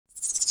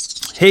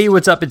Hey,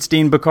 what's up? It's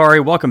Dean Bakari.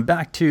 Welcome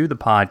back to the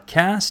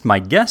podcast. My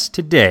guest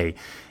today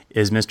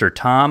is Mr.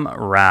 Tom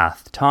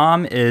Rath.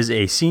 Tom is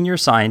a senior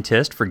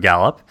scientist for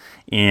Gallup,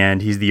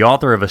 and he's the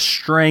author of a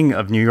string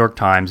of New York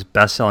Times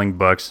best-selling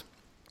books,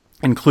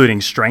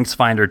 including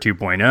StrengthsFinder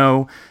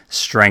 2.0,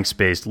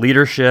 Strengths-Based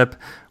Leadership,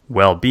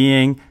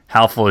 Well-Being,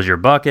 How Full is Your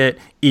Bucket,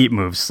 Eat,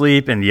 Move,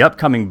 Sleep, and the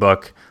upcoming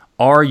book,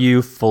 Are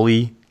You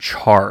Fully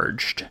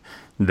Charged?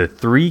 The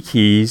 3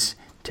 Keys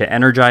to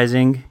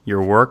Energizing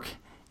Your Work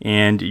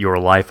and Your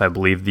Life, I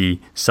believe the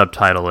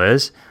subtitle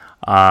is.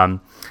 And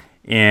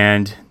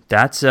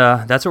that's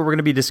what we're going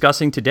to be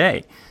discussing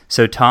today.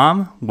 So,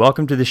 Tom,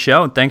 welcome to the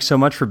show, and thanks so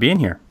much for being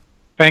here.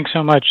 Thanks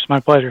so much. It's my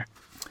pleasure.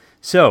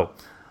 So,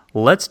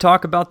 let's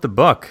talk about the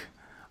book.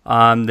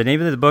 The name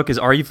of the book is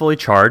Are You Fully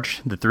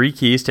Charged? The 3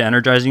 Keys to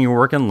Energizing Your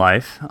Work and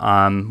Life,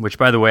 which,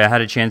 by the way, I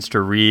had a chance to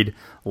read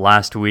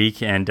last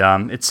week, and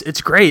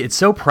it's great. It's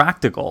so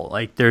practical.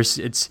 Like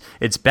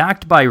it's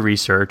backed by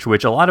research,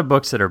 which a lot of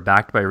books that are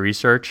backed by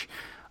research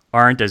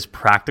aren't as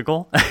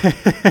practical.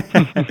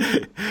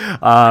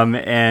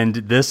 And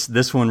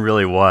this one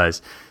really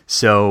was.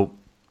 So,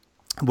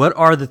 what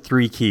are the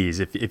 3 keys,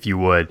 if you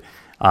would,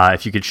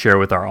 if you could share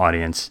with our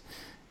audience?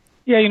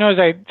 Yeah, as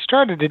I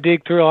started to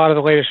dig through a lot of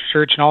the latest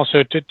research, and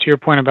also to your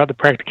point about the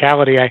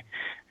practicality,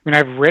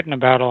 I've written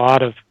about a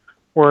lot of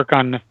work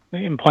on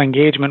employee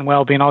engagement,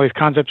 well-being, all these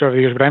concepts over the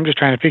years, but I'm just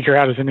trying to figure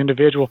out as an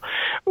individual,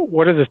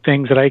 what are the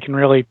things that I can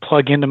really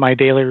plug into my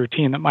daily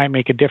routine that might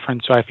make a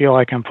difference so I feel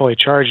like I'm fully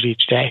charged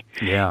each day.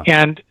 Yeah.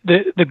 And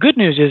the good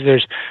news is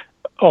there's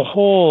a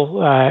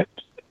whole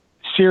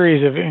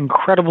series of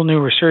incredible new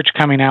research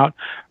coming out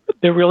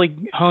that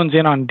really hones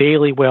in on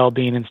daily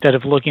well-being instead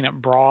of looking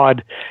at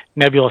broad,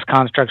 nebulous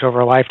constructs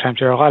over a lifetime.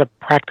 So there are a lot of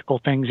practical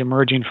things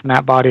emerging from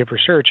that body of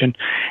research. And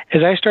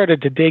as I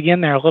started to dig in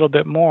there a little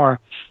bit more,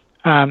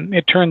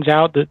 it turns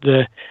out that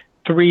the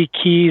 3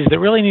 keys that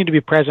really need to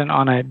be present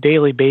on a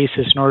daily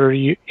basis in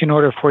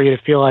order for you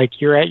to feel like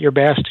you're at your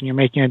best and you're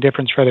making a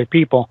difference for other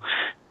people.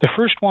 The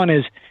first one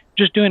is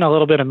just doing a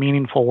little bit of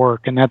meaningful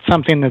work, and that's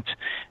something that's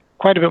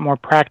quite a bit more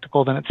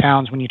practical than it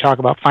sounds when you talk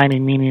about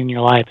finding meaning in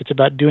your life. It's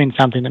about doing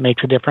something that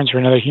makes a difference for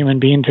another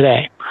human being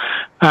today.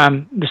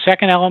 The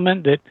second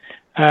element that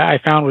I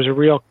found was a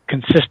real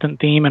consistent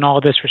theme in all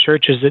of this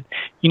research is that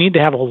you need to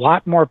have a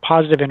lot more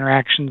positive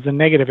interactions than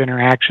negative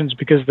interactions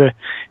because the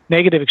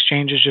negative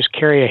exchanges just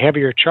carry a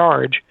heavier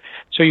charge.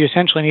 So you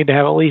essentially need to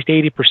have at least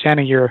 80%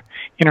 of your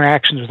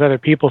interactions with other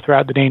people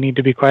throughout the day need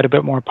to be quite a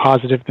bit more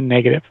positive than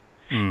negative.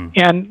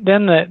 And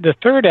then the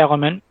third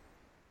element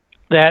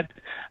that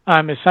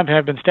is something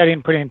I've been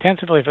studying pretty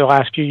intensively for the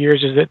last few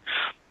years is that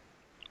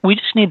we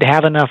just need to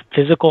have enough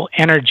physical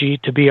energy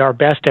to be our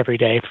best every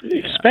day.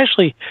 Yeah.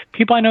 Especially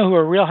people I know who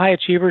are real high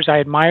achievers. I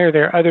admire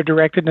their other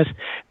directedness.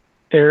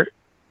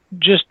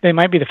 They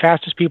might be the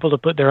fastest people to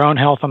put their own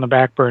health on the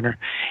back burner.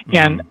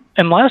 And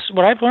unless,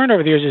 what I've learned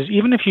over the years is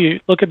even if you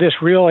look at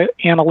this real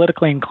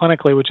analytically and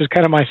clinically, which is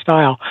kind of my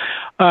style,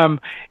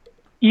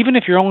 even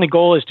if your only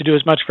goal is to do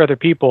as much for other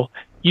people,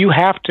 you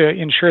have to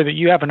ensure that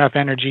you have enough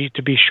energy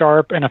to be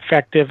sharp and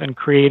effective and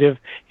creative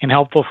and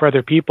helpful for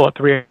other people at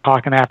 3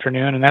 o'clock in the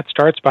afternoon. And that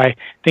starts by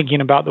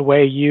thinking about the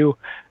way you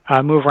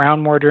move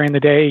around more during the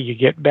day, you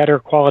get better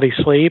quality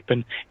sleep,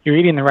 and you're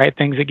eating the right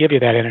things that give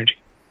you that energy.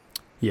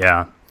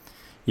 Yeah.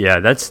 Yeah,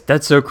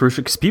 that's so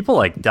crucial because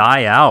people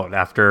die out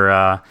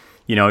after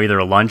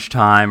either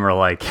lunchtime or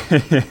like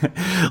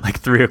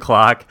 3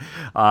 o'clolock.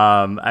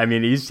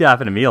 It used to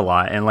happen to me a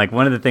lot. And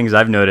one of the things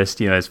I've noticed,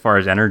 as far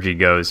as energy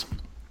goes,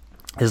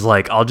 is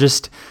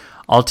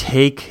I'll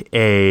take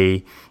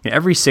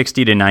every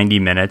 60 to 90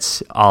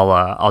 minutes,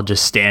 I'll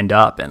just stand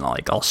up and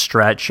I'll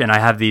stretch. And I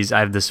have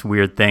this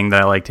weird thing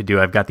that I like to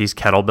do. I've got these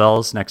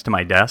kettlebells next to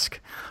my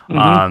desk.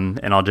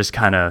 And I'll just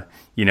kind of,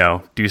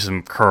 do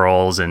some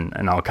curls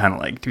and I'll kind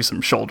of do some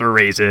shoulder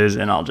raises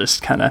and I'll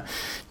just kind of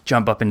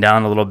jump up and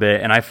down a little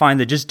bit. And I find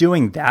that just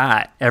doing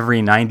that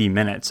every 90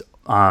 minutes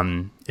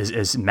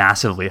is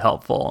massively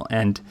helpful.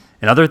 And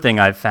another thing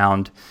I've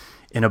found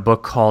in a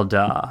book called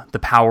The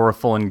Power of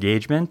Full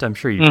Engagement, I'm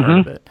sure you've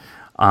heard of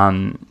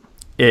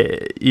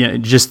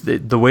it. Just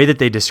the way that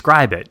they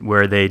describe it,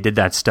 where they did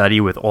that study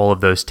with all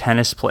of those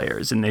tennis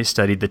players and they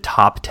studied the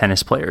top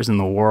tennis players in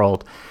the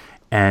world.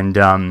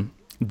 And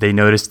they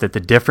noticed that the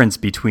difference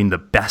between the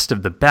best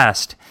of the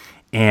best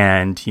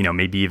and,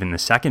 maybe even the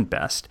second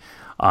best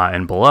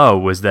and below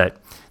was that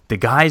the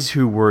guys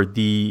who were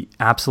the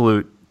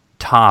absolute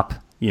top,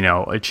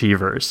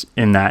 achievers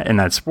in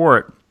that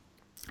sport,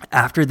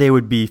 after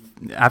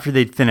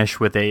they'd finish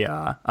with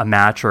a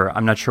match, or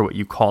I'm not sure what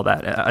you call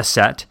that, a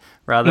set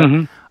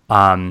rather,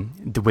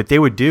 what they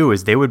would do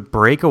is they would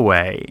break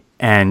away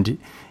and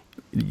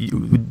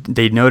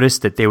they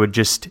noticed that they would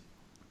just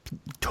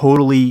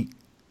totally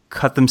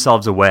cut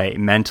themselves away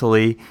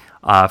mentally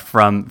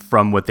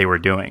from what they were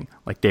doing.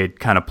 They'd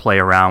kind of play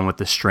around with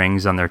the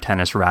strings on their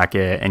tennis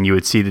racket, and you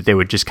would see that they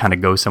would just kind of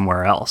go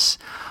somewhere else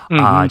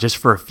just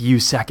for a few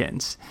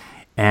seconds.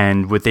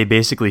 And what they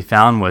basically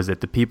found was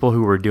that the people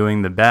who were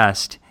doing the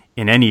best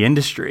in any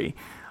industry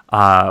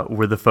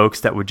were the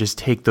folks that would just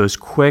take those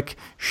quick,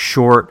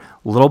 short,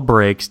 little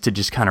breaks to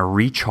just kind of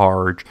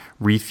recharge,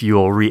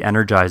 refuel,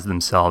 re-energize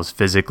themselves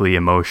physically,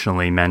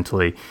 emotionally,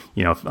 mentally,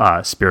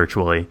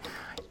 spiritually,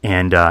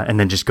 and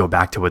then just go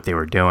back to what they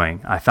were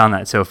doing. I found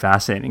that so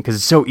fascinating because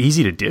it's so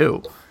easy to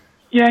do.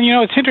 Yeah,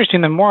 it's interesting.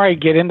 The more I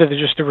get into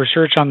just the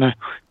research on the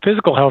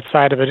physical health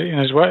side of it,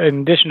 as well,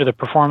 in addition to the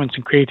performance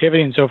and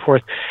creativity and so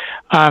forth,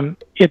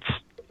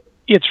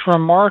 it's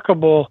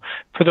remarkable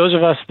for those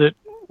of us that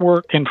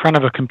work in front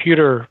of a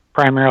computer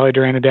primarily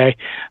during the day,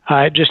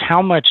 just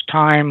how much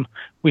time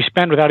we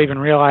spend without even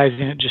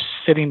realizing it, just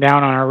sitting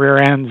down on our rear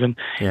ends. And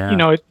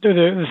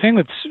the thing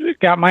that's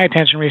got my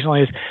attention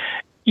recently is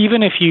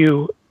even if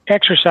you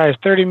exercise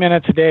 30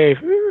 minutes a day,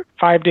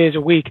 5 days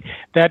a week,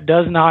 that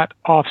does not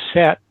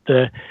offset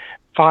the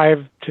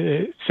 5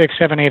 to 6,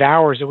 7, 8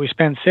 hours that we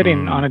spend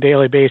sitting on a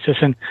daily basis.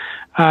 And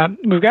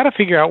we've got to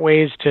figure out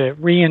ways to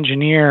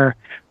re-engineer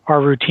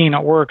our routine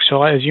at work.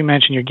 So as you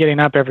mentioned, you're getting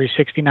up every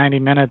 60, 90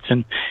 minutes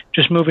and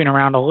just moving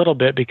around a little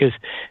bit, because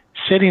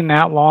sitting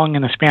that long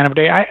in the span of a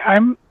day,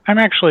 I'm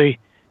actually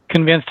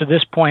convinced at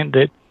this point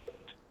that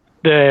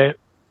the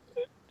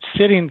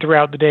sitting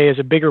throughout the day is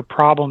a bigger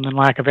problem than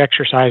lack of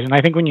exercise. And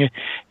I think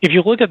if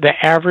you look at the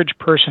average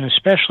person,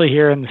 especially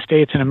here in the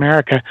States and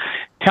America,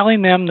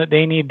 telling them that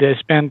they need to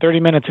spend 30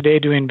 minutes a day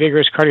doing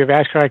vigorous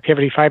cardiovascular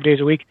activity 5 days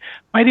a week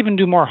might even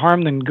do more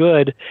harm than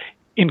good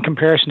in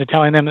comparison to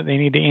telling them that they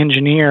need to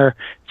engineer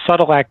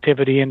subtle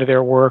activity into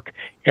their work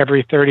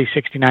every 30,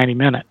 60, 90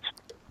 minutes.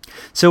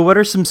 So what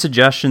are some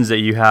suggestions that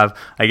you have?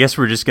 I guess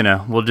we'll just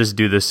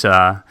do this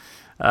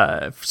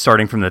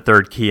starting from the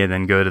third key and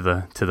then go to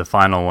the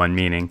final one,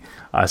 meaning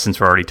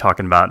since we're already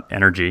talking about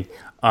energy.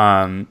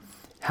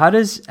 How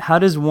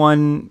does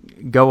one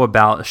go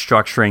about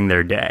structuring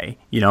their day?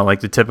 Like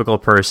the typical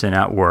person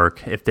at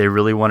work, if they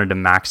really wanted to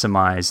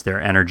maximize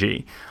their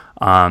energy,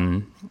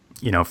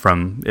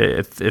 from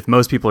if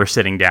most people are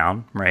sitting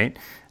down, right,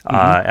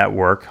 at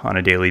work on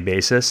a daily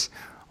basis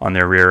on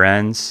their rear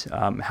ends,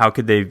 what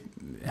can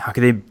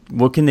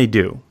they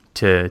do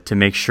to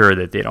make sure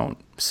that they don't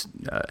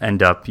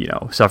end up,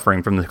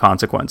 suffering from the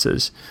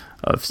consequences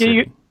of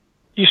sitting?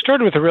 You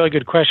started with a really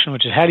good question,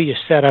 which is how do you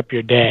set up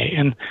your day?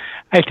 And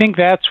I think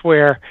that's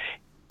where,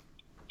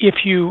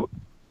 if you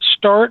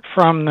start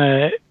from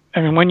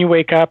when you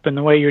wake up and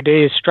the way your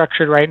day is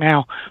structured right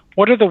now,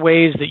 what are the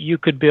ways that you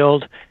could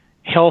build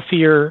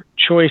healthier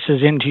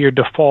choices into your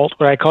default,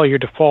 what I call your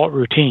default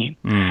routine?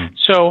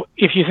 So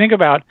if you think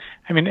about,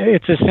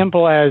 it's as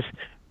simple as,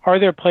 are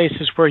there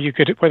places where you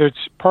could, whether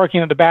it's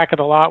parking at the back of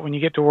the lot when you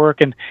get to work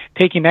and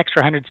taking an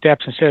extra 100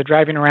 steps instead of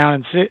driving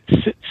around and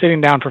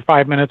sitting down for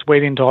 5 minutes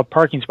waiting until a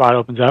parking spot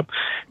opens up,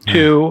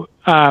 to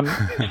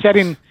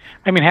having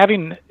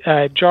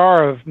a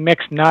jar of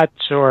mixed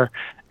nuts or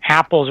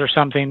apples or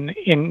something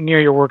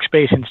near your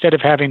workspace instead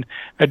of having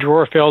a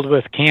drawer filled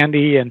with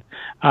candy and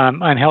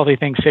unhealthy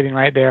things sitting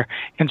right there.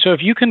 And so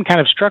if you can kind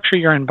of structure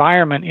your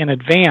environment in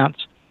advance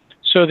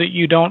so that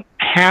you don't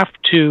have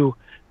to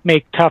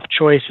make tough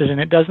choices and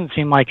it doesn't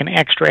seem like an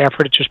extra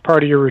effort, it's just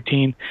part of your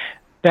routine,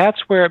 that's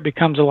where it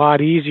becomes a lot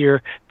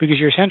easier, because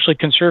you're essentially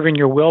conserving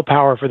your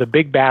willpower for the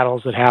big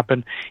battles that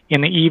happen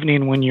in the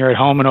evening when you're at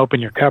home and open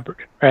your cupboard,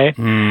 right?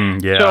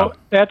 So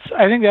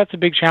I think that's a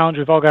big challenge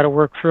we've all got to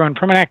work through. And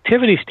from an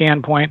activity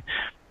standpoint,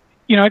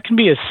 it can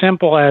be as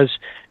simple as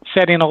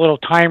setting a little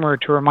timer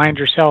to remind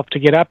yourself to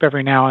get up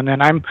every now and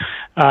then. I'm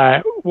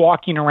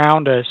walking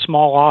around a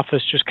small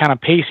office just kind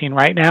of pacing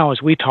right now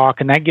as we talk,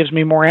 and that gives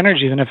me more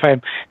energy than if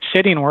I'm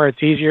sitting where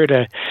it's easier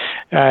to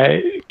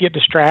get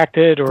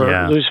distracted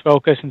or lose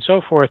focus and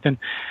so forth. And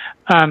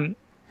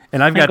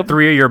I've got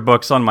 3 of your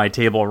books on my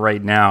table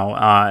right now,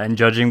 and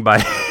judging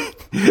by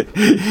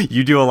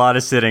you do a lot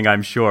of sitting,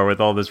 I'm sure, with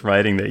all this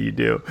writing that you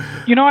do.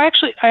 I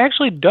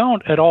actually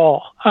don't at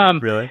all.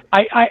 Really?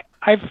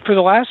 I've for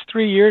the last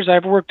 3 years,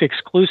 I've worked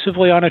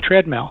exclusively on a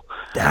treadmill.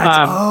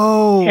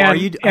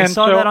 I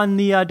saw that on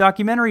the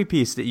documentary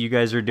piece that you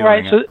guys are doing.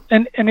 Right. So,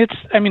 and it's,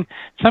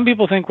 some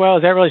people think, well,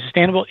 is that really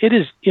sustainable?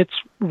 It's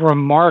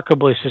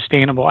remarkably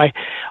sustainable.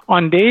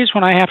 On days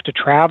when I have to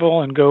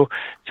travel and go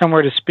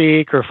somewhere to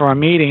speak or for a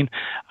meeting,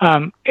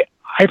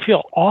 I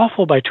feel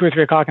awful by 2 or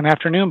 3 o'clock in the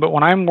afternoon. But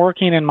when I'm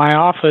working in my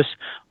office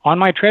on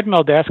my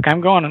treadmill desk,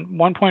 I'm going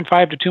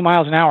 1.5 to 2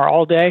 miles an hour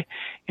all day,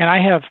 and I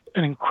have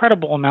an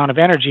incredible amount of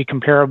energy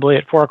comparably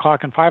at 4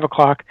 o'clock and 5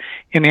 o'clock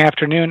in the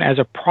afternoon as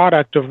a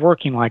product of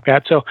working like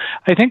that. So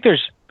I think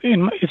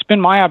it's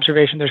been my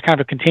observation, there's kind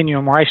of a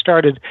continuum where I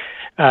started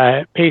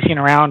pacing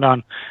around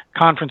on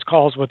conference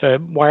calls with a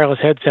wireless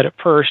headset at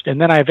first, and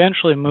then I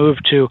eventually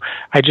moved to,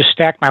 I just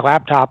stacked my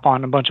laptop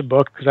on a bunch of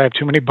books because I have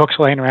too many books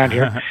laying around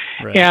here,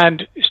 right,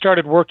 and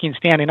started working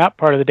standing up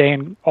part of the day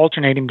and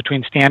alternating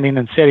between standing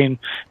and sitting,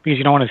 because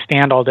you don't want to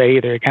stand all day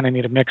either. You kind of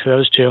need a mix of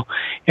those two.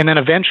 And then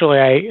eventually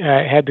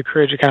I had the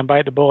courage to kind of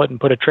bite the bullet and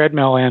put a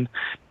treadmill in.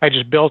 I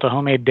just built a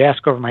homemade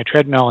desk over my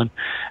treadmill, and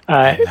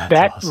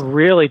that awesome.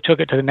 Really took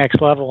it to the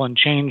next level and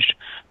changed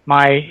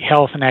my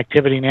health and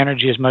activity and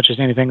energy as much as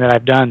anything that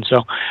I've done.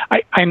 So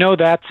I know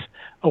that's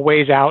a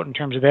ways out in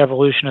terms of the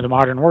evolution of the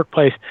modern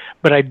workplace,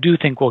 but I do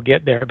think we'll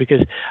get there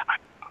because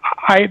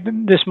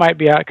this might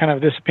be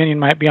this opinion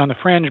might be on the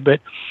fringe,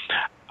 but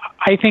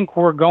I think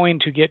we're going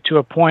to get to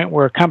a point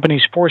where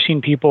companies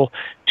forcing people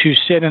to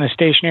sit in a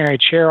stationary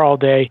chair all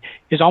day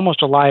is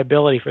almost a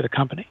liability for the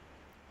company.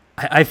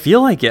 I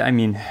feel like it. I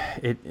mean,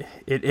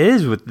 it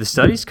is with the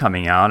studies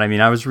coming out. I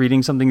mean, I was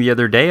reading something the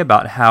other day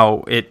about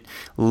how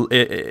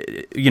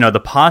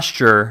the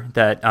posture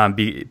that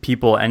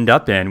people end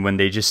up in when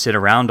they just sit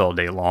around all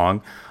day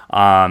long.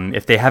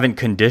 If they haven't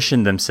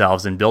conditioned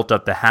themselves and built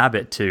up the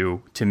habit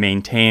to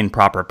maintain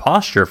proper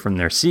posture from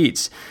their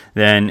seats,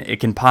 then it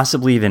can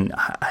possibly even,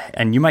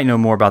 and you might know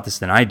more about this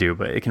than I do,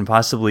 but it can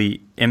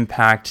possibly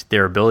impact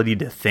their ability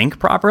to think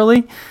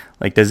properly.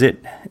 Like,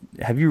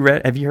 have you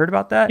heard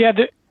about that? Yeah,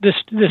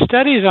 the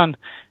studies on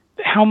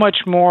how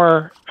much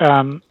more,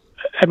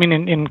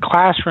 in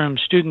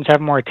classrooms, students have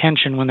more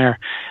attention when they're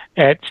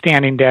at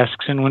standing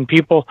desks, and when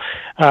people,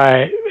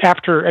 there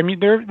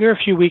are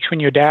a few weeks when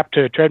you adapt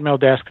to a treadmill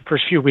desk. The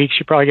first few weeks,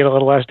 you probably get a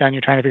little less done.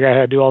 You're trying to figure out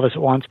how to do all this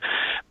at once.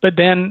 But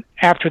then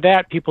after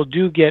that, people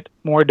do get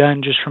more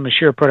done just from a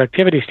sheer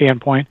productivity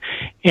standpoint,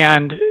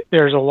 and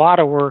there's a lot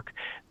of work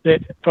that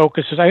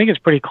focuses. I think it's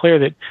pretty clear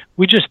that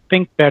we just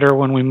think better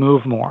when we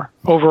move more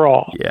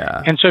overall.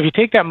 Yeah. And so if you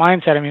take that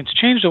mindset, it's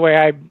changed the way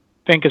I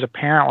think as a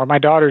parent. Where my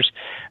daughter's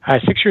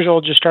 6 years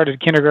old, just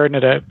started kindergarten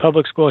at a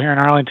public school here in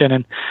Arlington,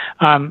 and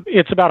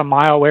it's about a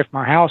mile away from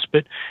our house.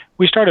 But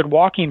we started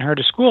walking her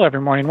to school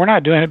every morning. We're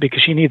not doing it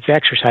because she needs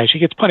exercise. She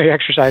gets plenty of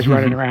exercise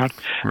running around.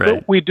 Right.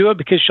 But we do it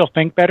because she'll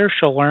think better,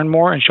 she'll learn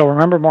more, and she'll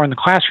remember more in the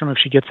classroom if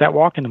she gets that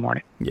walk in the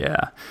morning.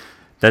 Yeah.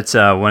 That's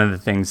one of the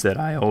things that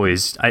I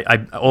always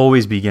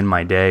begin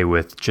my day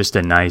with just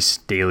a nice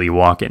daily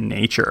walk in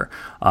nature.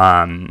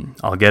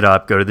 I'll get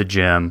up, go to the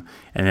gym,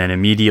 and then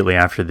immediately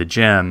after the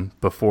gym,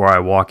 before I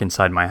walk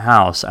inside my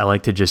house, I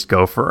like to just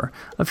go for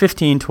a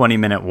 15,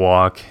 20-minute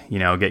walk,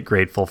 get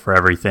grateful for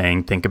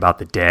everything, think about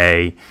the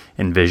day,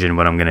 envision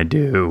what I'm going to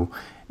do.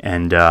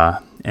 And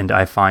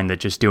I find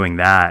that just doing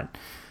that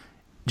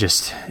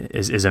just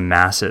is a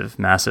massive,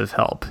 massive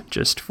help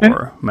just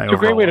for my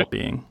overall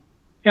well-being.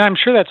 Yeah, I'm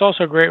sure that's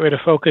also a great way to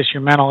focus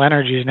your mental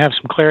energies and have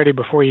some clarity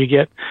before you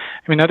get.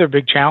 Another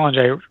big challenge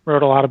I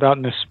wrote a lot about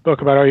in this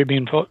book about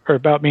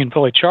about being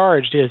fully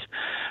charged is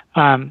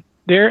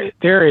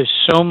there is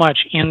so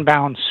much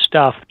inbound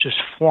stuff just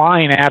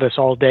flying at us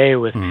all day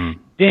with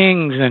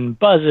dings and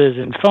buzzes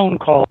and phone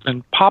calls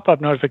and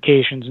pop-up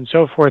notifications and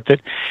so forth,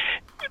 that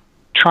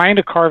trying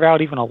to carve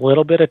out even a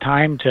little bit of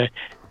time to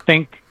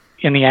think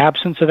in the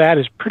absence of that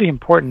is pretty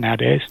important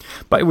nowadays.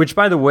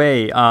 By the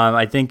way,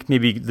 I think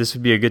maybe this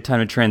would be a good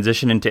time to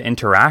transition into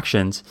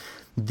interactions.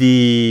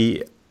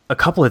 A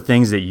couple of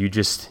things that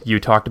you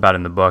talked about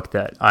in the book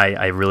that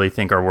I really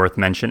think are worth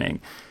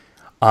mentioning.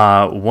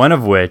 One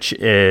of which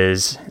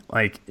is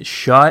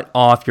shut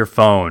off your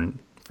phone.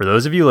 For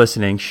those of you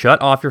listening,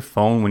 shut off your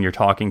phone when you're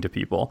talking to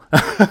people.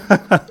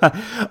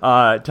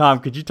 Tom,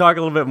 could you talk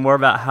a little bit more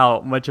about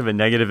how much of a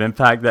negative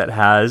impact that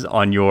has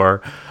on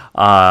your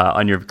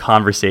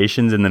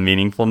conversations and the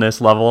meaningfulness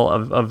level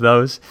of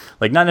those?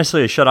 Not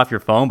necessarily shut off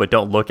your phone, but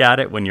don't look at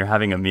it when you're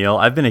having a meal.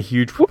 I've been a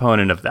huge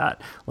proponent of that.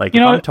 If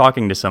I'm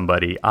talking to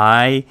somebody,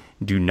 I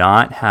do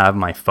not have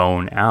my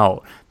phone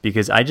out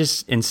because I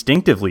just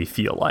instinctively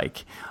feel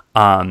like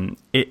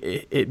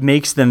it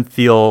makes them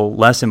feel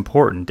less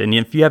important. And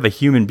if you have a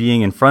human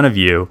being in front of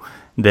you,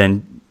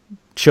 then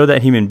show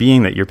that human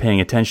being that you're paying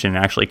attention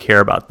and actually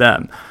care about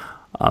them.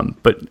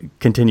 But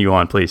continue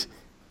on, please.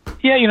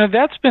 Yeah,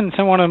 that's been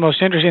one of the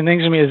most interesting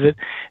things to me is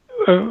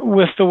that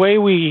with the way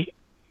we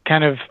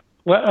kind of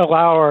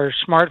allow our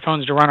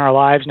smartphones to run our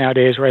lives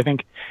nowadays, where I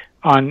think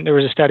there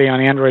was a study on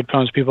Android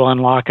phones, people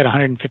unlock it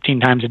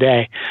 115 times a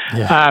day.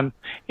 Yeah.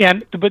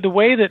 But the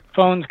way that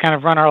phones kind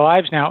of run our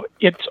lives now,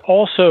 it's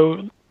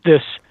also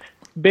this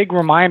big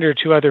reminder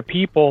to other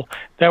people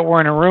that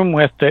we're in a room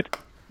with that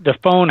the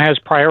phone has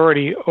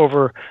priority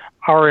over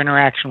our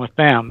interaction with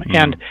them.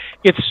 And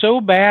it's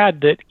so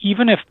bad that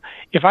even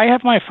if I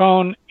have my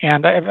phone,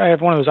 and I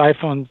have one of those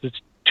iPhones that's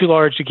too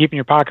large to keep in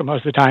your pocket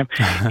most of the time,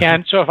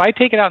 and so if I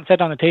take it out and set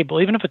it on the table,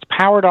 even if it's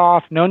powered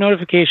off, no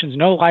notifications,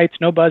 no lights,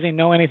 no buzzing,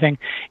 no anything,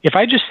 if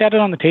I just set it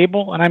on the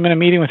table and I'm in a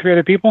meeting with 3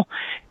 other people,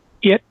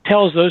 it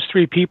tells those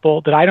 3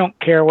 people that I don't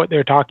care what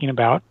they're talking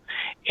about,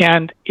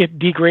 and it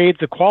degrades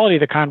the quality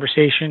of the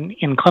conversation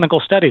in clinical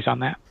studies on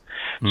that.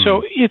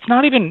 So it's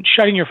not even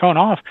shutting your phone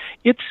off,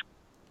 it's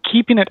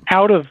keeping it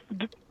out of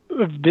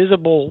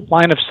visible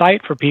line of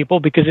sight for people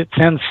because it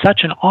sends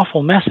such an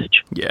awful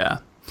message. Yeah.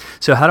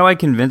 So how do I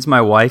convince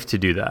my wife to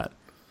do that?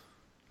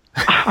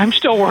 I'm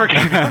still working.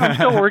 I'm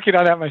still working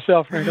on that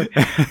myself, frankly.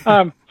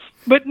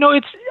 But no,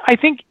 I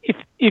think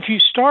if you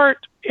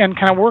start and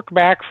kind of work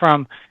back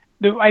from,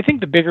 I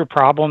think the bigger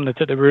problem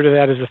that's at the root of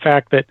that is the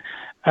fact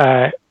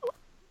that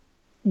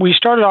we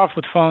started off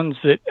with phones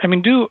that,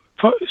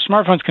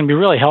 smartphones can be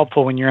really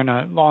helpful when you're in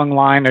a long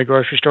line at a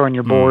grocery store and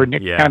you're bored, and it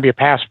can kind of be a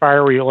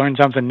pacifier where you learn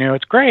something new.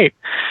 It's great.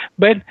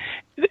 But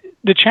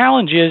the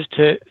challenge is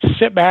to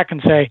sit back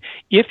and say,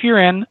 if you're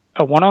in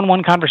a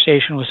one-on-one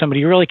conversation with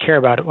somebody you really care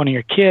about, one of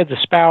your kids,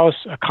 a spouse,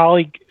 a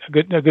colleague,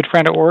 a good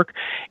friend at work,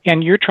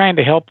 and you're trying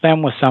to help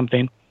them with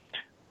something,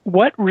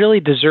 what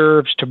really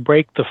deserves to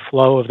break the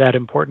flow of that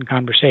important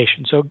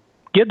conversation? So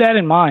get that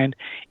in mind,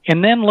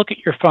 and then look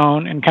at your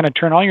phone and kind of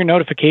turn all your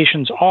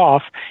notifications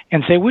off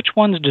and say which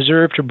ones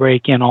deserve to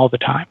break in all the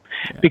time.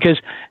 Yeah. Because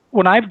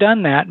when I've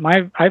done that,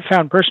 I've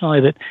found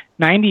personally that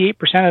 98%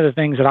 of the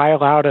things that I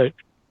allow to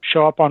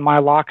show up on my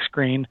lock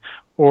screen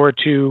or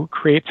to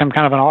create some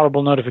kind of an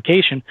audible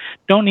notification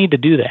don't need to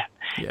do that.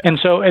 Yeah. And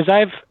so as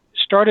I've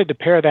started to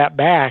pare that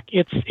back,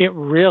 it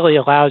really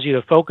allows you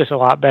to focus a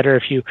lot better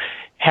if you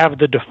have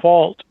the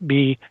default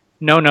be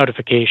no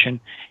notification,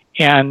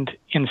 and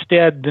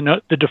instead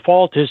the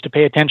default is to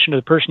pay attention to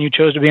the person you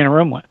chose to be in a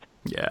room with.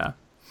 Yeah.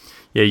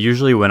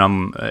 Usually when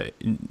I'm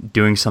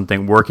doing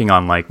something, working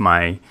on like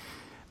my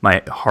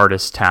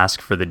hardest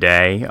task for the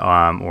day,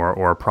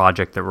 or a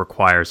project that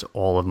requires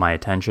all of my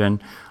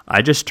attention,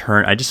 I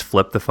just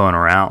flip the phone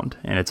around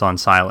and it's on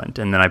silent,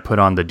 and then I put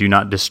on the do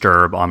not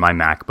disturb on my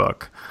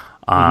MacBook.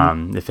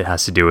 If it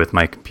has to do with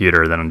my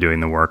computer that I'm doing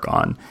the work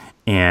on,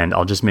 and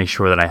I'll just make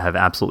sure that I have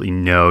absolutely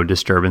no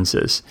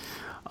disturbances,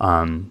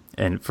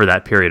 and for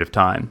that period of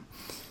time.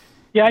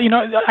 Yeah,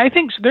 I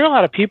think there are a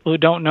lot of people who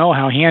don't know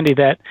how handy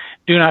that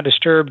do not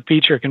disturb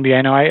feature can be.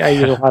 I know I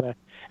use a lot of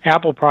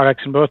Apple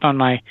products, and both on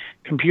my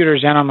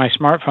computers and on my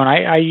smartphone.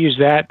 I use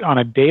that on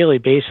a daily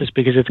basis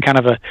because it's kind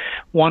of a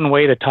one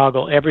way to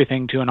toggle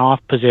everything to an off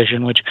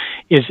position, which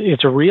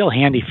it's a real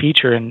handy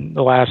feature in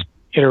the last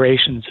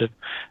iterations of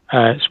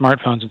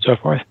smartphones and so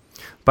forth.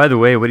 By the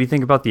way, what do you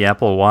think about the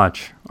Apple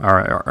Watch?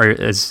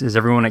 Is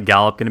everyone at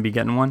Gallup going to be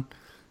getting one?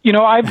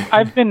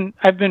 I've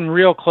been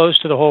real close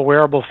to the whole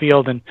wearable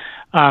field, and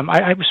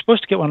I was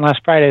supposed to get one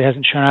last Friday. It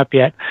hasn't shown up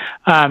yet.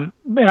 And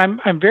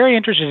I'm very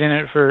interested in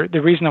it for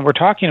the reason that we're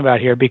talking about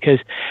here, because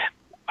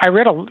I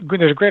read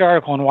there's a great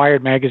article in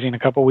Wired magazine a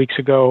couple of weeks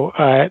ago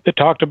that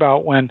talked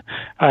about when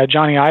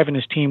Johnny Ive and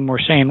his team were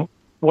saying,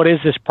 "What is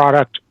this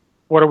product?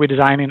 What are we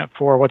designing it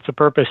for? What's the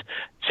purpose?"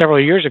 several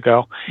years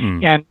ago.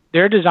 And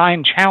their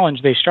design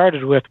challenge they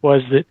started with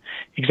was that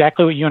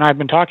exactly what you and I have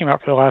been talking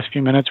about for the last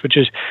few minutes, which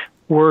is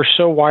we're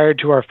so wired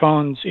to our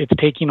phones, it's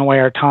taking away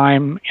our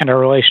time and our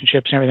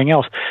relationships and everything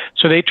else.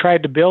 So they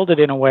tried to build it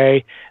in a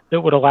way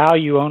that would allow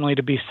you only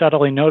to be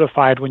subtly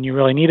notified when you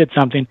really needed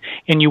something,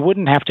 and you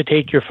wouldn't have to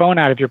take your phone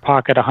out of your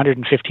pocket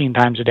 115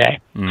 times a day.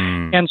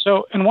 And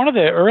one of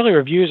the early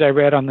reviews I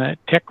read on the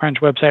TechCrunch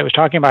website was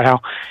talking about how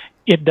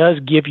it does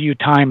give you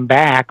time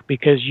back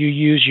because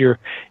you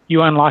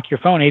unlock your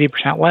phone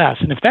 80% less.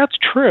 And if that's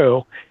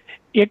true,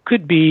 it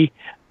could be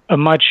a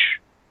much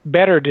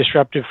better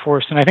disruptive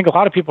force. And I think a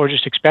lot of people are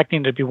just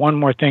expecting to be one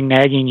more thing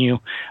nagging you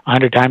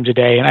 100 times a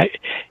day. And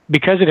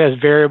because it has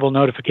variable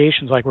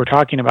notifications like we're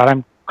talking about,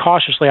 I'm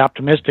cautiously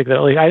optimistic that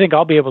at least I think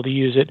I'll be able to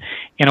use it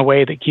in a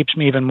way that keeps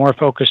me even more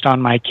focused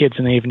on my kids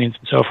in the evenings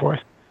and so forth.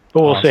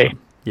 But we'll see.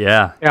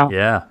 Yeah.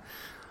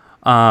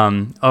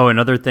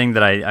 Another thing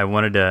that I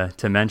wanted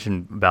to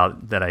mention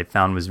about that I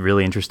found was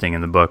really interesting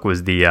in the book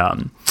was I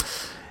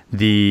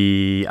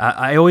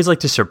always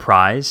like to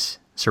surprise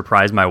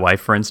my wife,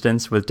 for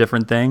instance, with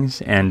different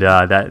things, and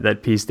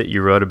that piece that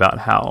you wrote about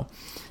how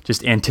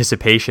just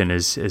anticipation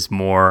is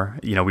more,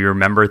 we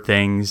remember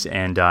things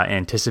and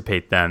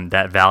anticipate them.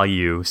 That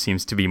value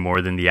seems to be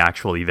more than the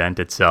actual event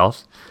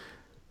itself.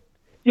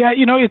 Yeah,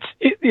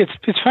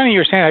 it's funny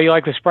you're saying how you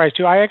like the surprise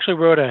too. I actually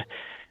wrote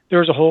there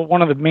was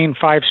one of the main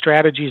 5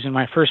 strategies in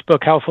my first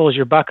book, How Full Is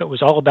Your Bucket,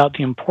 was all about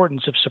the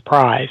importance of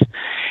surprise.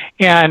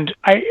 And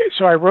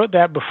so I wrote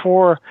that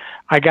before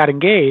I got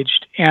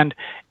engaged. And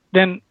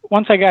then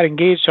once I got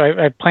engaged, so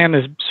I planned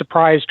this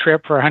surprise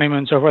trip for a honeymoon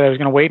and so forth. I was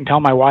going to wait and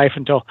tell my wife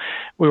until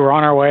we were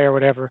on our way or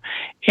whatever.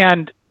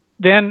 And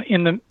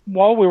then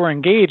while we were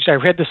engaged, I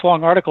read this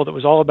long article that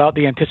was all about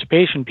the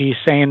anticipation piece,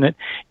 saying that,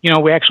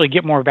 we actually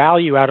get more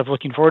value out of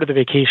looking forward to the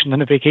vacation than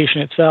the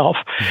vacation itself.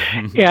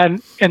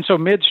 And so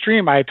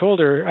midstream, I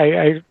told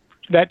her,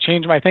 that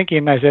changed my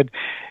thinking. I said,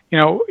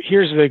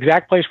 here's the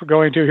exact place we're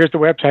going to. Here's the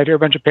website. Here are a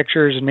bunch of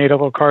pictures, and made a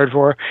little card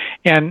for her.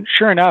 And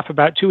sure enough,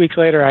 about 2 weeks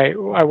later,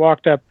 I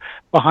walked up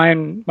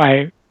behind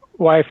my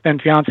wife, then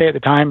fiance at the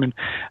time, and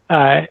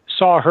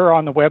saw her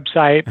on the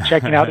website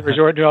checking out the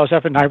resort and all that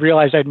stuff, and I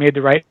realized I'd made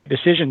the right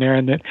decision there.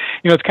 And that,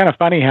 it's kind of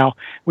funny how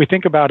we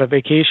think about a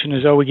vacation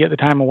as, we get the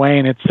time away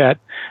and it's that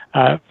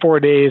 4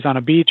 days on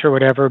a beach or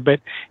whatever,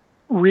 but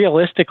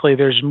realistically,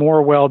 there's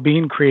more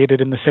well-being created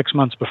in the 6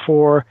 months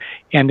before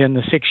and in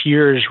the 6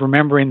 years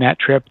remembering that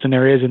trip than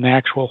there is in the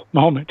actual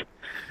moment.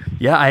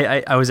 Yeah,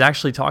 I was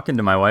actually talking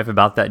to my wife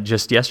about that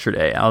just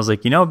yesterday. I was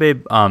like,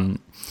 babe,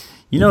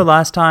 the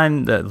last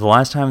time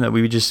that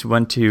we just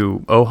went to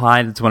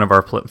Ojai, it's one of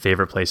our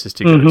favorite places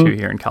to go to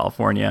here in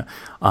California.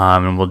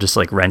 And we'll just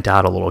like rent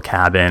out a little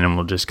cabin and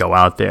we'll just go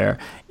out there.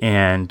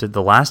 And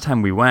the last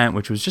time we went,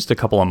 which was just a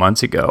couple of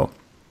months ago,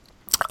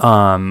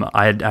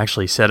 I had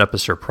actually set up a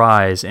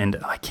surprise, and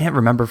I can't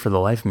remember for the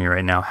life of me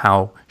right now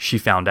how she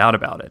found out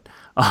about it.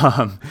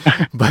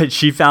 But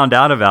she found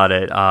out about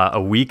it a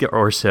week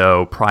or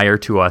so prior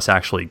to us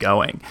actually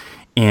going.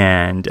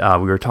 And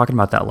we were talking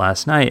about that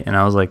last night, and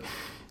I was like,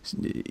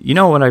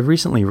 what I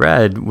recently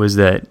read was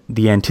that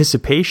the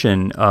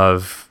anticipation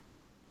of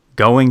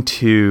going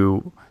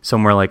to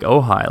somewhere like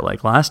Ojai,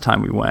 like last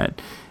time we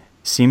went,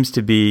 seems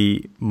to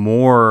be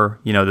more,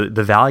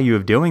 the value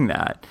of doing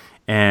that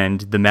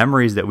and the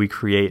memories that we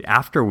create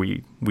after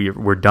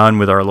we're done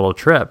with our little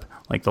trip,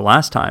 like the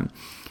last time,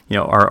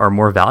 are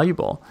more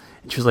valuable.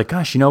 And she was like,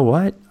 gosh, you know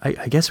what?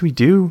 I guess I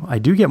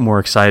do get more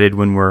excited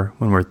when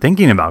we're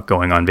thinking about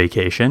going on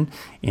vacation,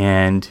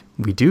 and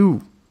we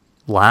do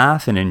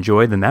laugh and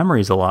enjoy the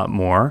memories a lot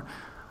more.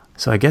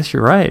 So I guess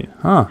you're right,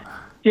 huh?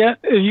 Yeah,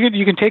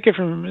 you can take it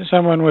from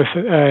someone with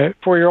a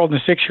 4-year-old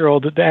and a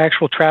 6-year-old that the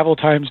actual travel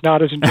time's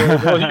not as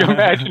enjoyable as you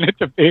imagine it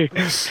to be.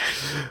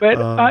 But,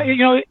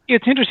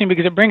 it's interesting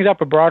because it brings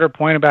up a broader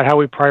point about how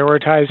we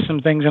prioritize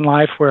some things in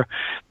life, where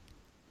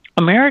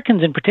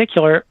Americans in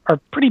particular are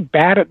pretty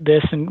bad at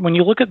this. And when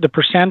you look at the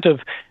percent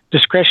of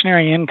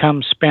discretionary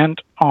income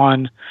spent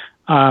on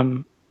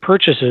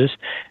purchases,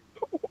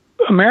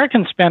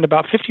 Americans spend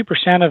about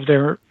 50% of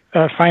their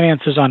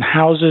finances on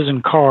houses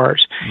and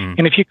cars.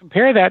 And if you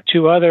compare that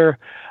to other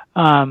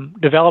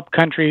developed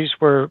countries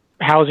where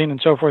housing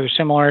and so forth are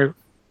similar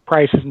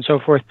prices and so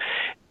forth,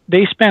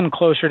 they spend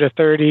closer to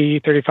 30,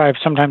 35,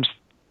 sometimes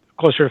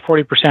closer to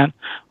 40%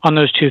 on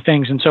those two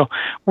things. And so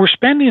we're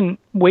spending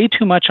way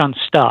too much on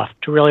stuff,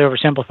 to really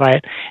oversimplify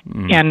it,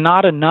 and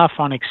not enough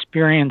on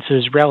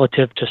experiences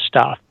relative to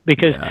stuff.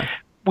 Because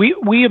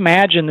we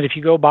imagine that if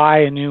you go buy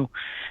a new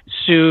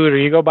suit or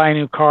you go buy a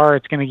new car,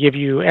 it's going to give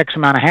you X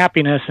amount of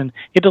happiness, and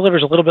it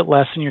delivers a little bit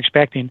less than you're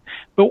expecting.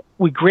 But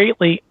we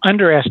greatly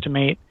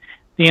underestimate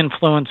the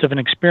influence of an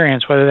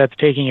experience, whether that's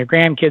taking your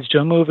grandkids to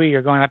a movie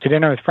or going out to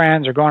dinner with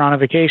friends or going on a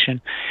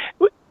vacation.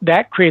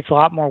 That creates a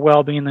lot more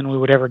well-being than we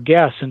would ever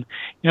guess. And,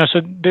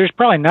 so there's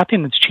probably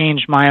nothing that's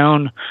changed my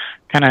own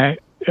kind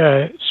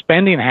of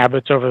spending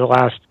habits over the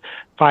last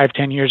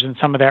 5-10 years in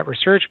some of that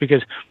research,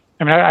 because,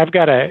 I've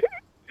got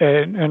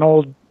an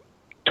old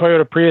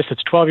Toyota Prius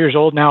that's 12 years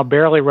old now,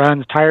 barely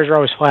runs, tires are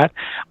always flat.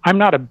 I'm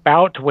not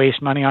about to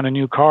waste money on a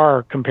new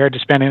car compared to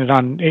spending it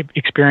on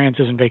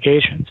experiences and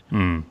vacations.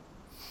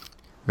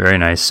 Very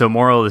nice. So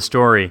moral of the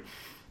story,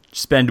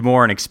 spend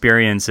more on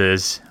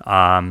experiences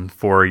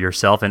for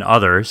yourself and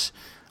others,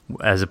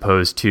 as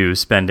opposed to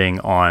spending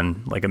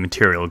on like a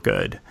material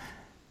good.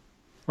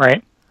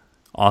 Right.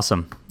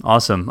 Awesome.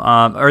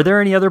 Are there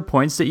any other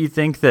points that you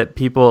think that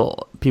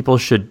people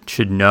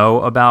should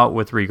know about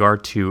with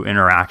regard to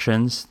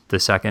interactions? The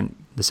second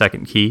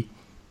key.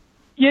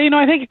 Yeah,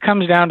 I think it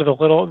comes down to the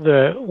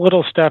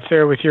little stuff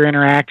there with your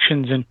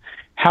interactions, and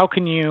how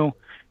can you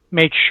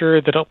make sure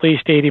that at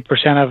least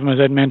 80% of them, as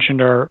I'd mentioned,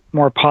 are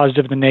more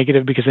positive than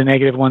negative, because the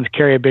negative ones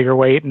carry a bigger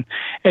weight. And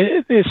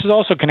this is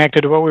also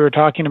connected to what we were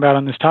talking about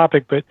on this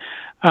topic, but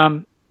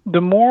the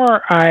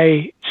more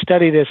I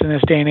study this in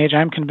this day and age,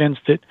 I'm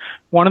convinced that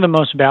one of the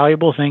most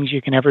valuable things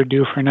you can ever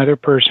do for another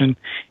person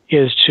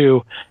is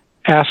to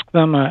ask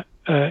them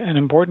an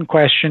important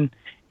question,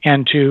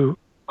 and to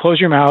close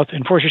your mouth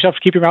and force yourself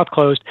to keep your mouth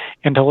closed,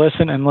 and to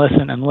listen and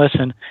listen and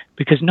listen,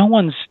 because no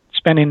one's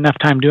spending enough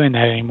time doing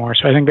that anymore.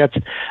 So I think that's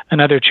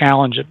another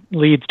challenge that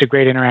leads to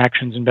great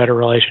interactions and better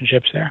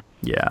relationships there.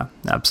 Yeah,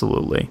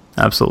 absolutely.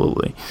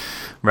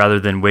 Rather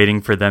than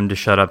waiting for them to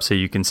shut up so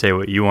you can say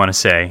what you want to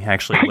say,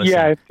 actually listen.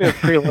 Yeah, it's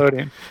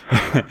preloading.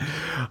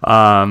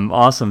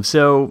 Awesome.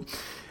 So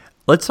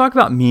let's talk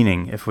about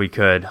meaning, if we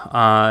could.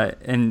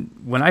 And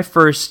when I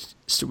first,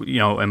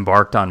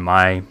 embarked on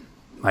my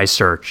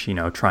search,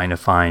 trying to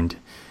find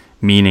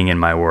meaning in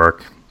my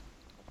work,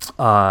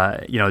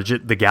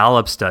 the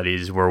Gallup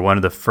studies were one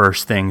of the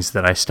first things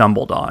that I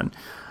stumbled on.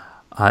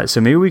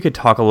 So maybe we could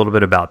talk a little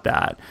bit about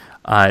that.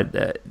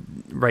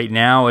 Right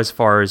now, as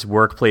far as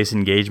workplace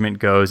engagement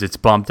goes, it's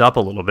bumped up a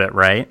little bit,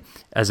 right?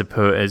 As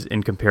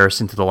in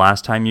comparison to the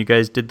last time you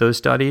guys did those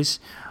studies.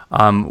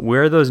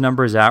 Where are those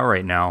numbers at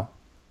right now,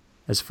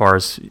 as far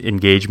as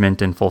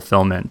engagement and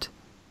fulfillment?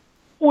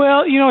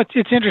 Well,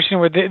 it's interesting.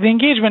 Where the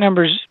engagement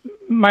numbers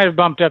might have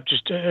bumped up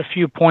just a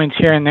few points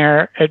here and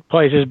there at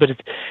places, but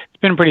it's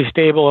been pretty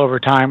stable over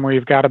time, where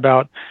you've got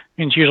about,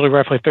 it's usually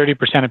roughly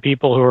 30% of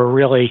people who are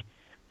really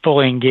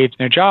fully engaged in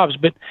their jobs.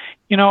 But,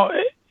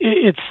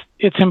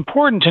 it's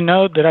important to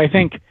note that I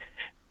think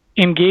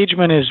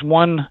engagement is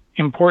one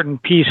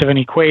important piece of an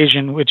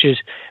equation, which is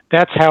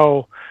that's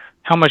how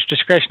much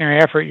discretionary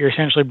effort you're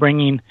essentially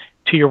bringing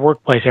to your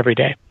workplace every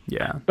day.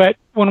 Yeah. But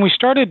when we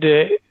started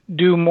to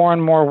do more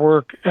and more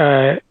work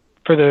for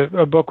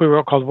a book we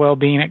wrote called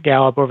Well-Being at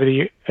Gallup a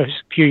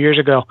few years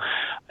ago,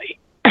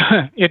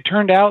 it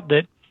turned out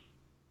that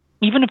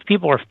even if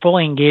people are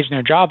fully engaged in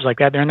their jobs like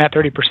that, they're in that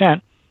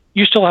 30%,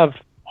 you still have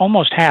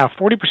almost half,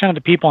 40% of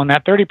the people in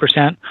that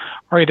 30%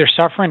 are either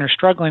suffering or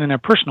struggling in their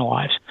personal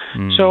lives.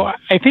 So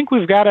I think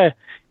we've got to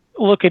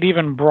look at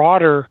even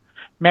broader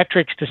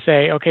metrics to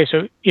say, okay,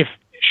 so if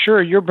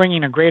sure you're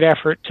bringing a great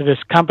effort to this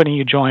company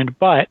you joined,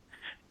 but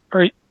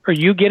are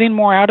you getting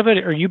more out of it?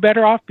 Are you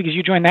better off because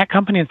you joined that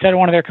company instead of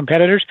one of their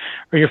competitors?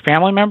 Are your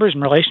family members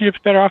and relationships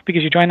better off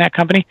because you joined that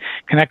company?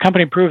 Can that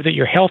company prove that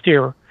you're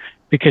healthier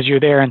because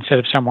you're there instead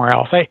of somewhere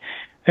else. I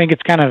think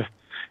it's kind of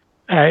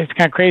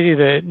crazy,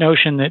 the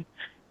notion that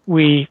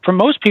for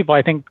most people,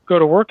 I think, go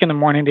to work in the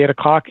morning at 8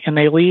 o'clock and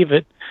they leave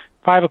at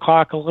 5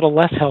 o'clock a little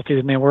less healthy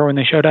than they were when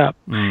they showed up.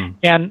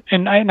 And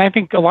I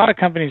think a lot of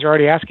companies are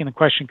already asking the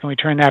question, can we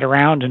turn that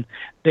around? And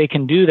they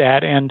can do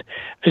that. And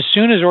as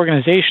soon as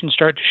organizations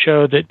start to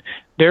show that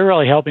they're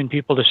really helping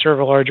people to serve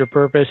a larger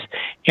purpose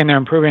and they're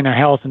improving their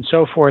health and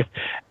so forth,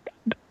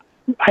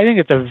 I think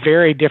it's a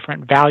very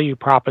different value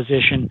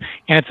proposition,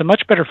 and it's a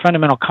much better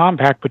fundamental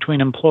compact between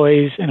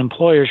employees and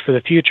employers for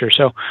the future.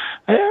 So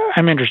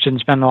I'm interested in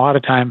spending a lot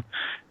of time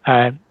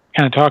kind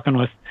of talking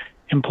with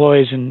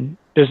employees and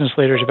business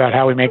leaders about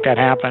how we make that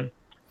happen.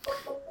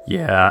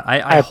 Yeah,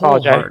 I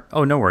apologize.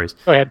 Oh, no worries.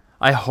 Go ahead.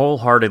 I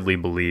wholeheartedly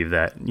believe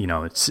that,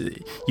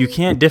 you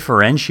can't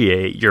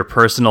differentiate your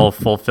personal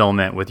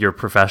fulfillment with your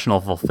professional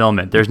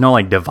fulfillment. There's no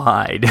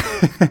divide.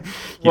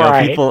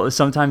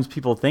 Sometimes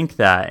people think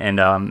that,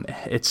 and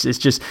it's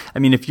just,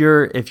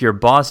 if your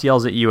boss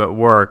yells at you at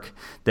work,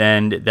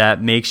 then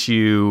that makes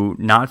you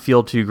not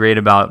feel too great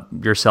about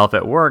yourself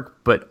at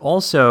work, but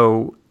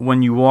also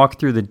when you walk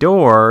through the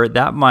door,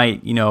 that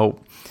might,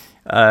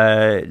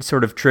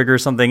 sort of trigger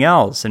something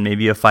else, and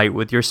maybe a fight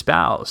with your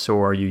spouse,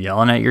 or you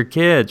yelling at your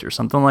kids or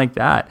something like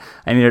that.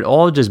 It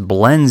all just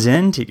blends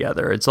in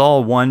together. It's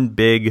all one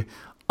big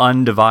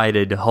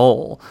undivided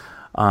whole.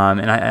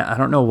 And I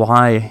don't know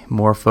why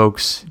more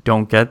folks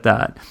don't get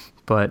that,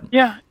 but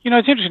yeah,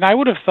 it's interesting. I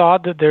would have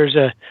thought that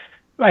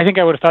I think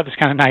I would have thought this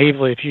kind of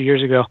naively a few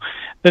years ago,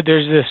 that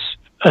there's this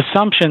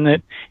assumption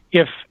that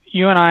if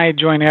you and I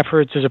join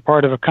efforts as a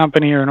part of a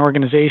company or an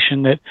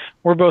organization, that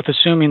we're both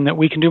assuming that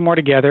we can do more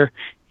together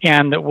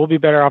and that we'll be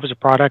better off as a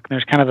product. And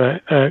there's kind of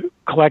a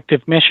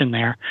collective mission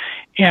there.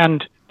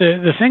 And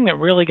the thing that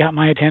really got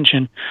my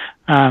attention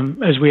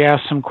as we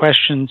asked some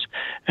questions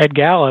at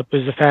Gallup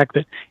is the fact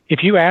that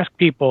if you ask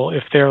people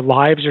if their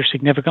lives are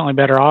significantly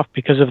better off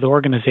because of the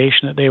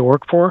organization that they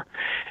work for,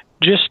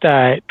 just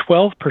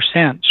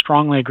 12%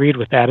 strongly agreed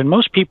with that. And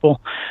most people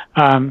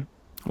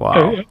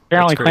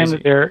apparently claim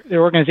that their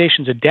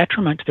organization's a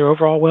detriment to their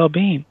overall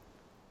well-being.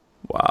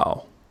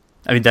 Wow.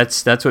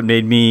 That's what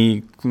made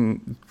me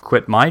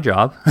quit my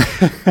job.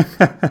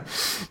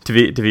 To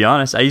be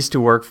honest, I used to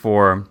work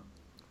for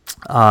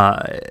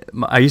a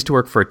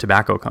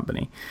tobacco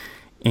company,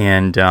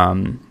 and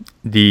for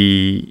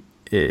the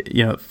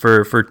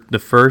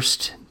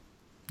first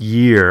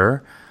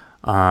year,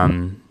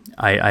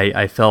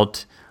 I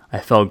felt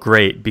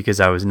great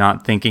because I was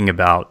not thinking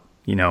about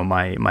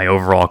my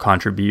overall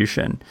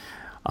contribution.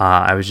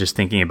 I was just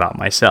thinking about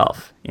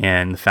myself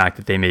and the fact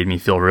that they made me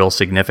feel real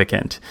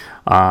significant,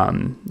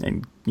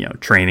 and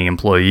training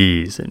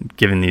employees and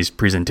giving these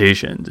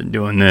presentations and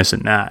doing this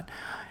and that.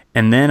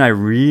 And then I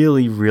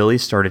really, really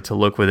started to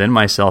look within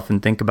myself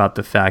and think about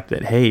the fact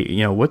that,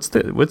 hey, what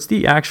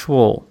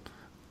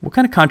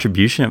kind of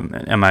contribution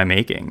am I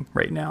making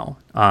right now,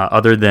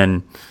 other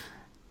than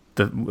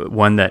the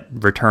one that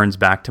returns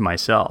back to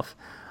myself?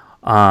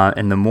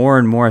 And the more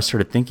and more I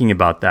started thinking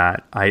about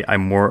that, I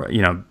more,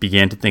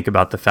 began to think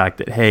about the fact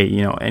that, hey,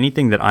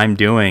 anything that I'm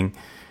doing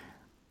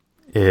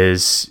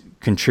is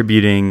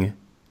contributing.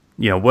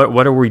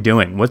 What are we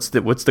doing? What's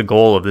the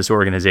goal of this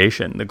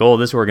organization? The goal of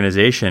this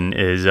organization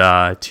is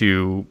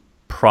to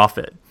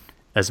profit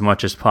as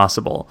much as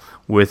possible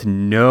with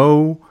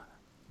no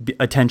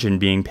attention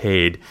being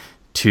paid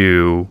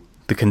to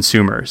the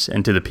consumers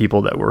and to the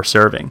people that we're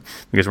serving,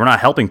 because we're not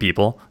helping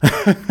people.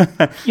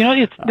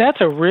 That's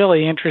a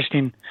really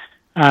interesting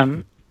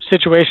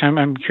situation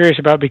I'm curious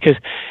about, because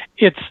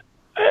it's,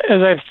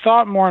 as I've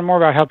thought more and more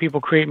about how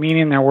people create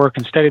meaning in their work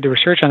and studied the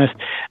research on this,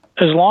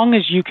 as long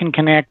as you can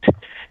connect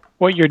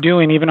what you're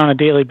doing, even on a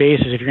daily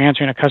basis, if you're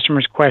answering a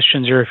customer's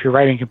questions or if you're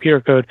writing computer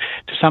code,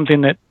 to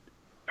something that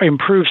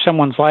improve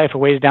someone's life a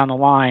ways down the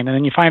line, and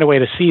then you find a way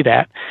to see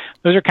that.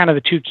 Those are kind of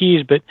the two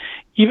keys. But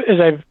even as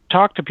I've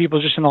talked to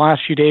people just in the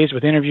last few days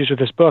with interviews with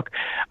this book,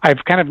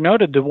 I've kind of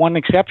noted the one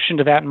exception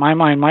to that in my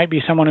mind might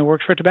be someone who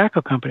works for a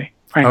tobacco company,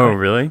 frankly. Oh,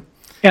 really?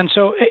 And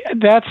so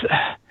that's...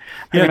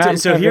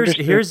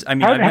 I've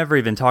never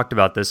even talked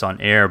about this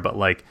on air, but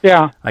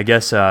I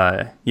guess,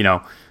 this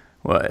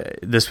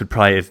would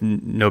probably have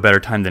no better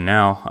time than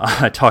now,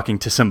 talking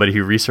to somebody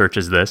who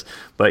researches this.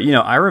 But,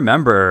 I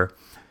remember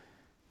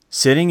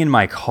sitting in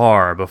my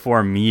car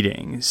before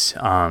meetings,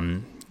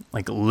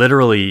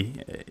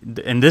 literally,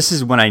 and this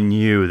is when I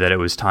knew that it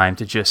was time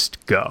to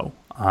just go.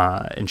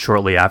 And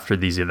shortly after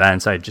these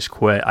events, I just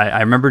quit.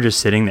 I remember just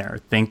sitting there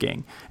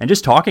thinking and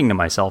just talking to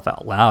myself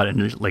out loud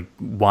and just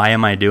why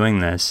am I doing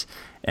this?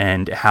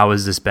 And how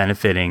is this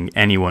benefiting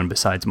anyone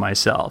besides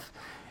myself?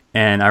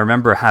 And I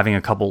remember having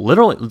a couple,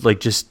 literally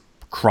just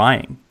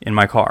crying in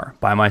my car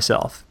by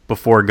myself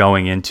before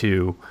going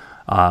into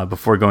a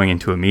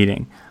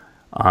meeting.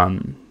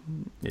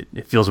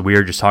 It feels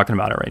weird just talking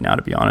about it right now,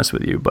 to be honest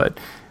with you. But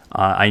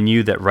I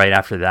knew that right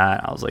after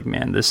that, I was like,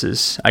 man,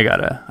 I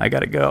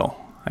gotta go.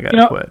 I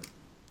gotta quit.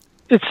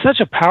 It's such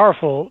a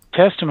powerful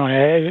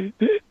testimony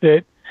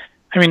to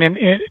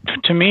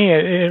me,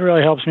 it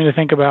really helps me to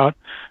think about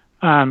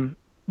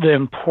the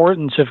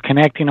importance of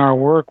connecting our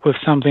work with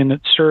something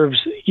that serves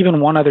even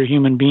one other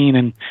human being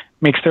and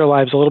makes their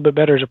lives a little bit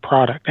better as a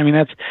product. I mean,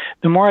 that's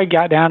the more I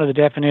got down to the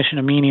definition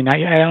of meaning.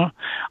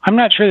 I'm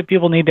not sure that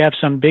people need to have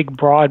some big,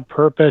 broad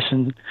purpose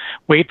and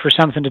wait for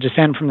something to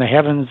descend from the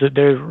heavens that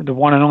they're the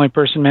one and only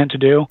person meant to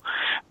do.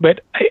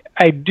 But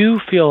I do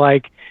feel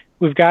like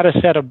we've got to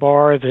set a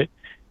bar that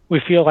we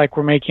feel like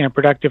we're making a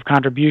productive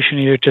contribution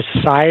either to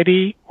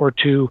society or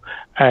to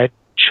a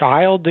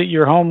child that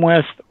you're home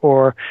with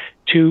or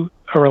to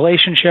a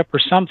relationship or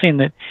something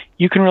that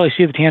you can really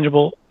see the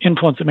tangible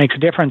influence that makes a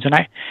difference. And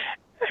I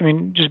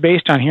mean, just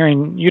based on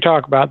hearing you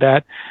talk about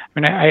that, I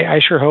mean, I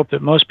sure hope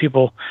that most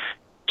people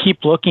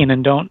keep looking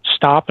and don't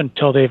stop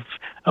until they've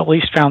at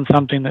least found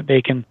something that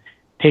they can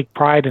take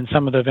pride in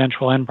some of the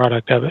eventual end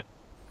product of it.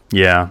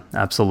 Yeah,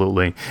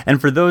 absolutely. And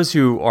for those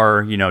who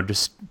are,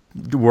 just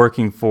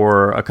working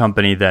for a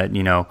company that,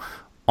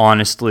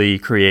 honestly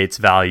creates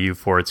value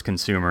for its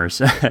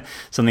consumers,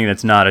 something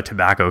that's not a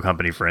tobacco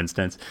company, for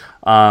instance.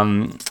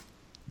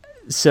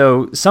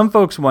 So some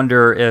folks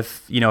wonder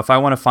if I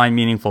want to find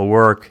meaningful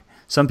work,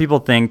 some people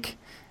think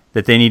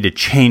that they need to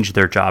change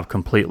their job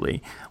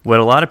completely. What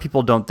a lot of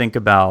people don't think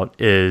about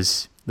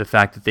is the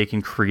fact that they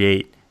can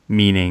create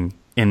meaning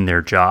in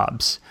their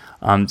jobs.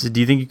 So do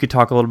you think you could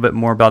talk a little bit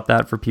more about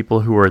that for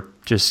people who are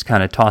just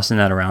kind of tossing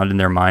that around in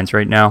their minds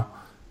right now?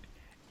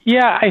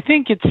 Yeah, I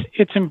think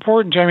it's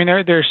important. I mean,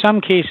 there are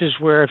some cases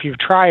where if you've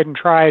tried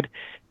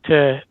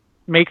to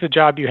make the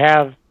job you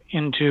have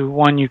into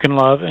one you can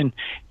love and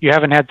you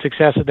haven't had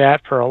success at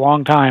that for a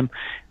long time,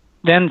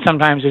 then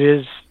sometimes it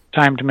is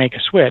time to make a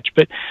switch.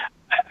 But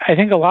I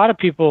think a lot of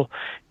people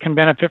can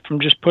benefit from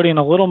just putting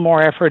a little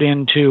more effort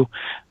into,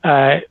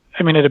 at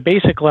a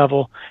basic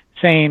level,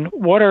 saying,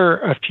 what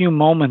are a few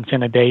moments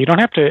in a day? You don't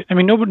have to,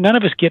 none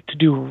of us get to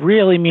do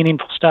really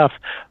meaningful stuff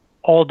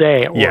all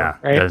day at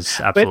work, right?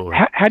 Yes, absolutely.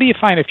 But how do you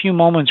find a few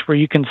moments where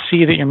you can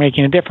see that you're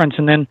making a difference,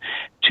 and then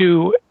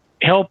to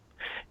help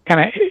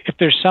kind of, if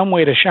there's some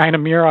way to shine a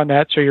mirror on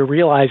that so you're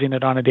realizing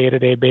it on a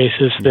day-to-day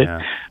basis,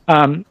 that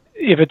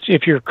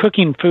if you're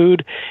cooking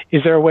food,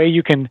 is there a way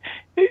you can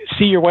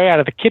see your way out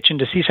of the kitchen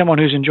to see someone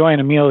who's enjoying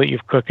a meal that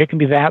you've cooked? It can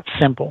be that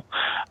simple.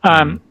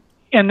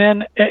 And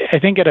then I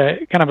think at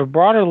a kind of a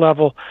broader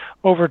level,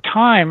 over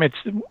time, it's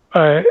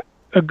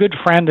a good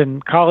friend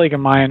and colleague of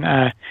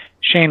mine,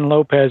 Shane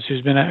Lopez,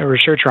 who's been a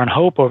researcher on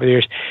hope over the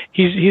years.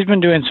 He's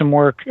been doing some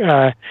work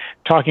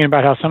talking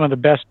about how some of the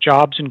best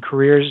jobs and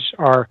careers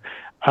are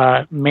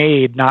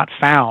made, not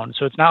found.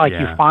 So it's not like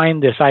you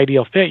find this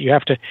ideal fit. You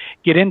have to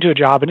get into a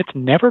job, and it's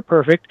never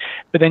perfect,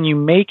 but then you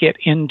make it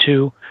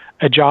into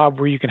a job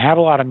where you can have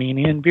a lot of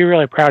meaning and be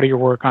really proud of your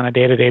work on a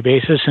day-to-day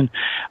basis. And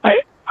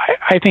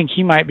I think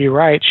he might be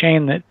right,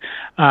 Shane,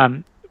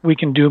 that we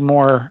can do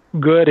more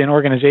good in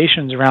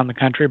organizations around the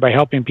country by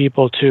helping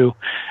people to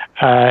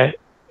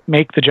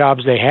make the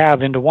jobs they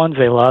have into ones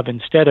they love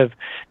instead of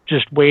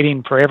just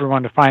waiting for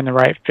everyone to find the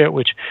right fit,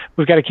 which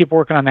we've got to keep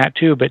working on that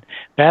too. But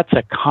that's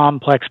a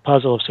complex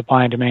puzzle of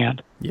supply and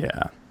demand.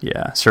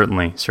 Yeah,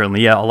 certainly.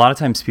 Yeah, a lot of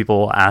times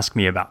people ask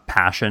me about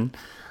passion.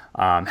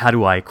 How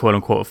do I, quote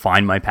unquote,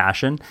 find my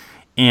passion?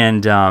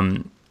 And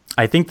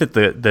I think that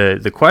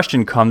the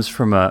question comes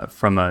from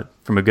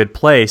a good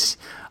place.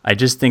 I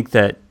just think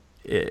that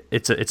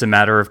it's a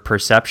matter of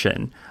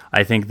perception.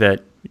 I think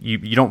that you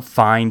don't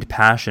find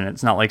passion.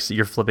 It's not like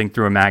you're flipping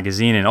through a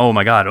magazine and, oh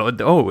my God,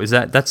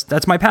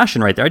 that's my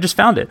passion right there. I just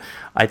found it.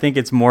 I think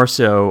it's more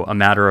so a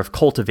matter of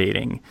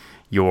cultivating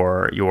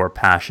your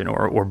passion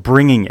or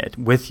bringing it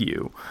with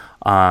you.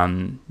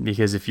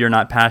 Because if you're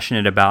not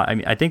passionate about,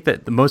 I think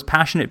that the most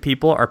passionate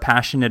people are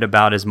passionate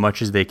about as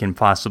much as they can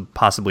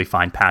possibly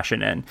find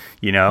passion in.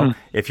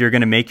 If you're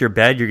going to make your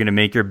bed, you're going to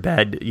make your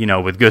bed,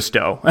 with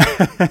gusto.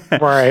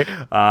 Right.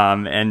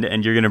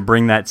 And you're going to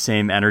bring that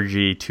same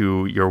energy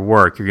to your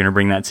work. You're going to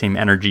bring that same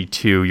energy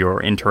to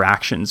your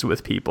interactions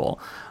with people.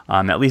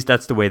 At least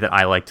that's the way that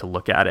I like to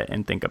look at it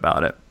and think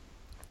about it.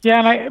 Yeah.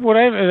 And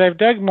as I've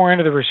dug more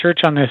into the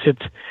research on this,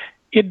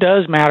 it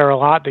does matter a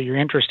lot that you're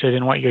interested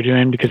in what you're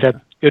doing, because that's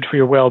good for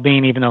your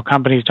well-being, even though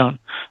companies don't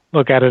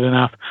look at it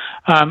enough.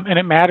 And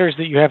it matters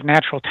that you have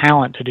natural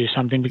talent to do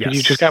something, because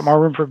you just got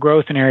more room for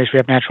growth in areas where you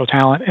have natural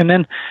talent. And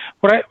then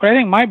what I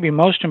think might be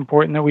most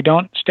important that we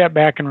don't step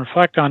back and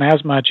reflect on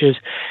as much is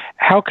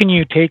how can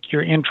you take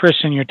your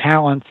interests and your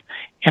talents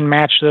and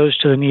match those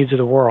to the needs of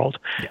the world?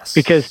 Yes.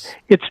 Because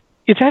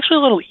it's actually a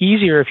little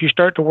easier if you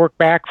start to work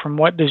back from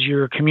what does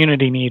your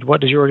community need,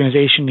 what does your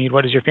organization need,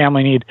 what does your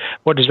family need,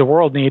 what does the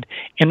world need,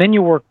 and then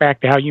you work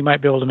back to how you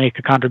might be able to make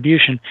a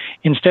contribution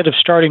instead of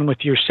starting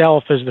with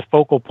yourself as the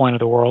focal point of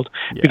the world,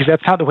 because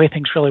that's how the way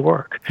things really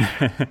work.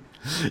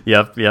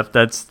 Yep,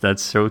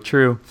 that's so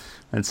true.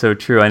 That's so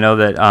true. I know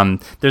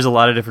that there's a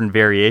lot of different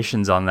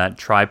variations on that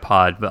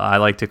tripod, but I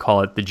like to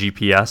call it the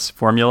GPS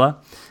formula.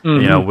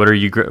 Mm-hmm. What are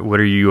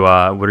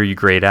you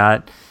great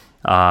at?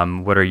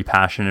 What are you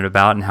passionate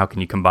about, and how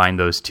can you combine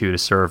those two to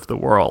serve the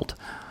world?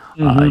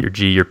 Your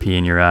G, your P,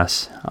 and your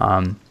S.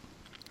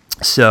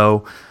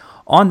 So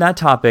on that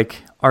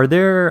topic,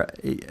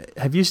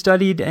 Have you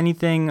studied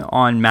anything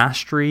on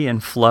mastery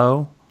and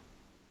flow?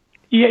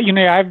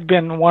 Yeah, I've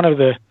been one of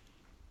the.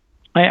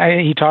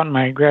 He taught in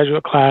my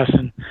graduate class,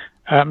 and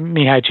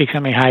Mihaly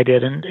Csikszentmihalyi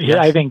did, and Yes.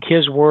 I think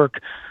his work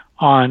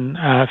on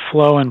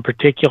flow in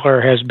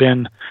particular has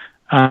been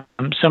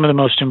some of the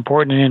most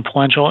important and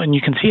influential. And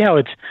you can see how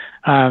it's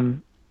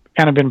kind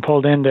of been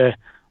pulled into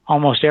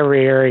almost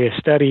every area of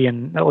study,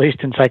 and at least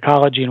in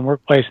psychology and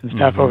workplace and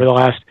stuff over the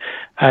last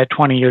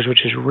 20 years,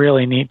 which is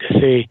really neat to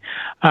see.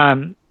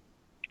 And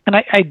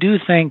I do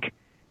think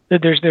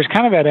that there's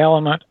kind of that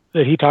element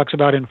that he talks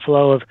about in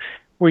flow of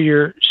where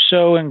you're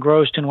so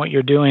engrossed in what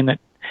you're doing that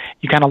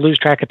you kind of lose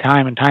track of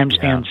time and time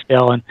stands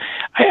still. And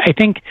I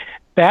think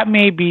that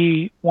may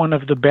be one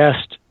of the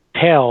best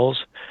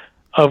tells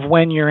of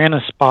when you're in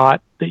a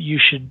spot that you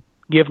should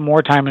give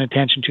more time and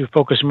attention to,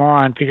 focus more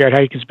on, figure out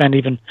how you can spend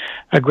even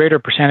a greater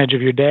percentage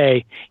of your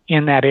day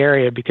in that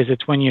area, because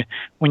it's when you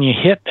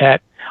hit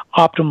that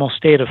optimal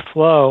state of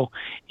flow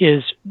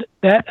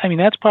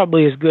that's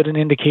probably as good an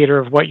indicator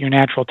of what your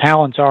natural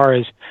talents are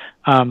as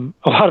a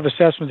lot of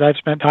assessments I've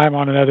spent time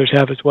on and others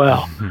have as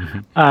well.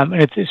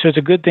 It's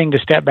a good thing to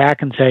step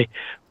back and say,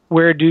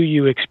 where do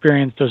you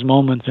experience those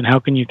moments and how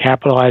can you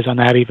capitalize on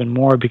that even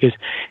more? Because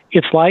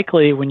it's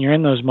likely when you're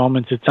in those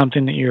moments, it's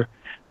something that you're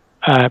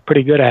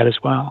pretty good at as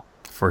well.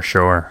 For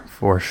sure.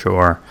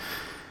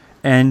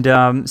 And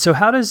so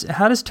how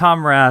does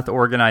Tom Rath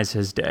organize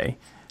his day?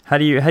 How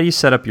do you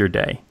set up your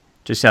day?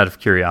 Just out of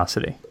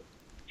curiosity.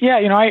 Yeah,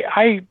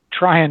 I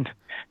try and,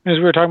 as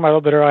we were talking about a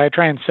little bit earlier, I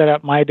try and set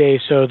up my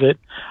day so that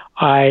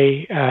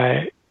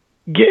I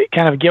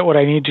get what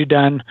I need to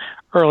done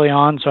early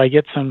on. So I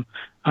get some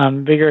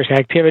vigorous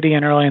activity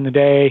in early in the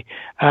day,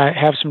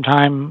 have some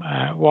time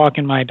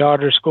walking my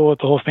daughter's school with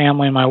the whole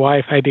family and my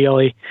wife,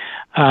 ideally.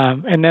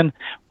 And then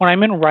when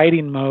I'm in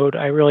writing mode,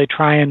 I really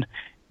try and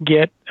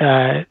get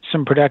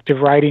some productive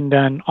writing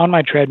done on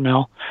my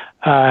treadmill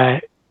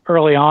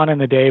early on in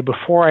the day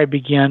before I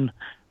begin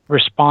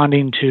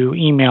responding to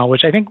email,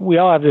 which I think we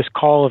all have this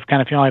call of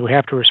kind of feeling like we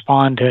have to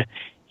respond to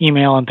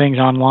email and things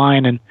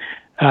online. And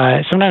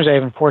sometimes I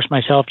even force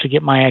myself to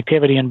get my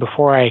activity in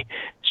before I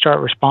start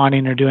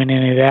responding or doing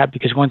any of that,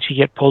 because once you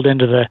get pulled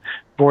into the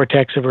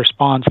vortex of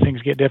response,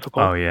 things get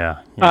difficult. Oh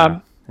yeah.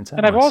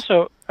 And I've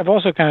also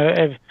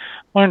I've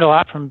learned a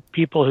lot from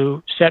people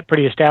who set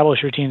pretty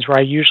established routines where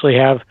I usually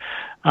have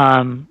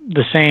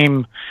the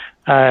same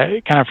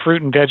kind of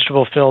fruit and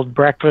vegetable filled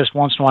breakfast.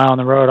 Once in a while on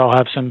the road, I'll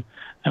have an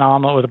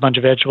omelet with a bunch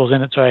of vegetables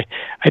in it. So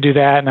I do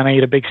that, and then I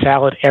eat a big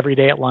salad every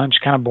day at lunch,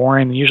 kind of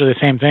boring, usually the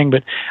same thing.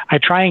 But I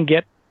try and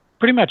get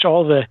pretty much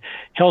all the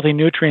healthy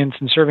nutrients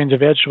and servings of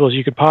vegetables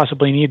you could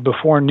possibly need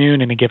before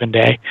noon in a given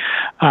day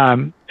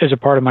as a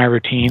part of my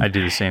routine. I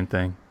do the same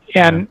thing.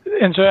 And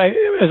so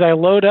as I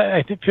load,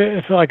 I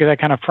feel like as I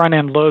kind of front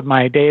end load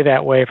my day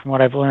that way from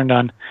what I've learned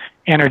on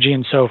energy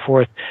and so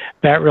forth,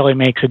 that really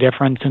makes a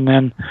difference. And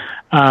then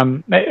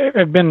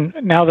I've been,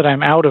 now that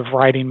I'm out of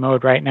writing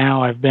mode right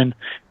now, I've been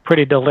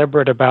pretty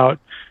deliberate about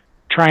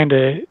trying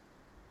to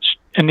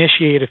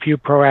initiate a few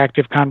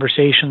proactive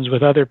conversations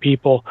with other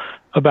people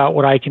about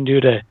what I can do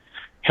to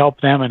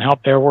help them and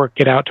help their work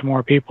get out to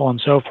more people and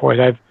so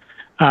forth.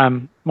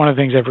 One of the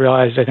things I've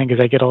realized, I think, as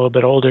I get a little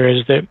bit older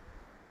is that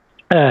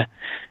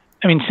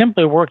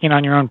simply working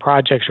on your own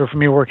projects, or for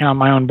me, working on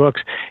my own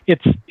books,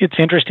 it's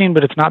interesting,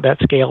 but it's not that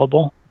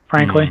scalable,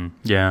 frankly.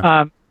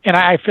 And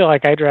I feel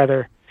like I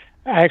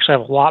actually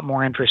have a lot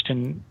more interest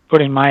in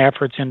putting my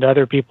efforts into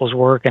other people's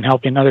work and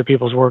helping other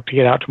people's work to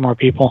get out to more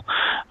people,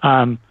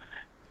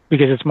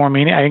 because it's more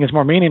I think it's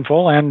more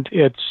meaningful, and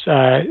it's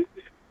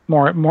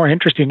more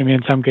interesting to me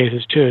in some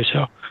cases too.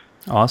 So.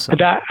 Awesome.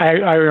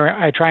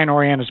 I try and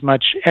orient as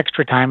much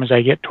extra time as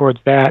I get towards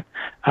that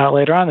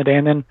later on in the day.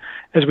 And then,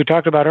 as we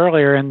talked about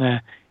earlier, in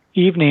the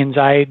evenings,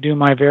 I do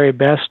my very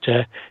best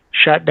to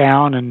shut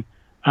down and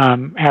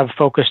have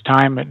focused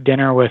time at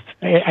dinner with,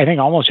 I think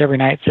almost every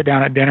night, sit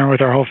down at dinner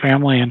with our whole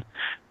family, and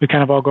we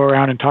kind of all go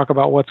around and talk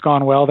about what's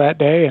gone well that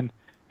day and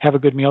have a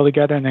good meal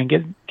together, and then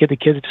get the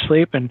kids to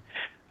sleep. And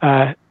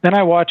then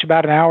I watch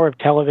about an hour of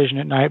television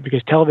at night,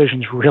 because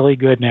television's really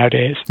good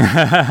nowadays.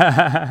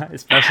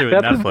 Especially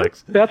with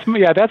Netflix.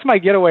 That's my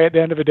getaway at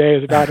the end of the day,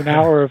 is about an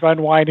hour of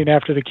unwinding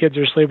after the kids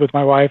are asleep with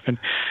my wife and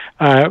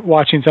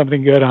watching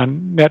something good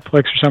on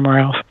Netflix or somewhere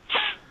else.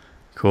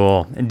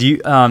 Cool. And do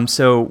you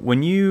so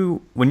when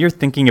you're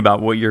thinking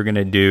about what you're going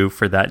to do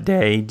for that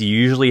day, do you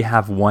usually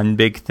have one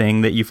big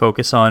thing that you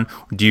focus on?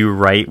 Do you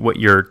write what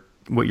you're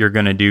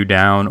going to do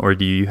down, or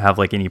do you have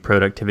like any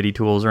productivity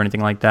tools or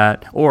anything like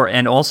that?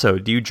 And also,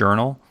 do you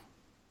journal?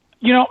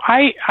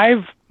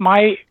 I've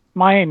my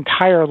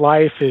entire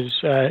life is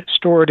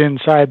stored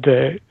inside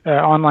the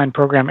online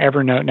program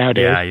Evernote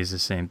nowadays. Yeah, I use the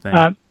same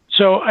thing.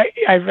 So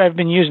I've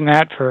been using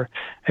that for,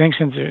 I think,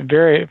 since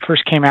it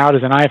first came out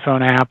as an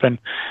iPhone app, and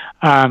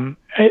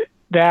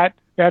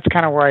that's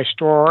kind of where I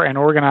store and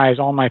organize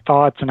all my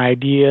thoughts and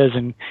ideas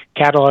and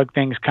catalog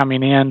things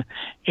coming in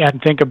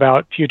and think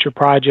about future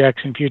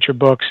projects and future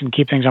books and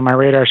keep things on my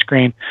radar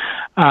screen.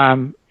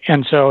 And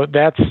so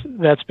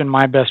that's been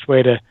my best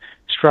way to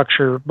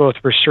structure both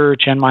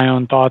research and my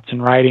own thoughts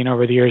and writing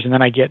over the years, and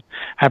then I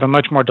have a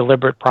much more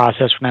deliberate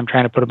process when I'm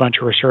trying to put a bunch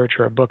of research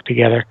or a book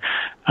together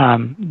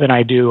than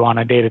I do on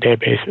a day-to-day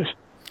basis.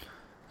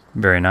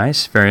 Very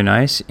nice, very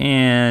nice.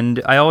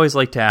 And I always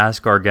like to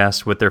ask our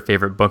guests what their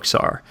favorite books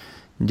are.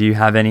 Do you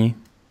have any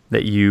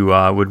that you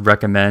would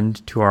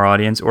recommend to our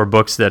audience, or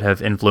books that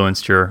have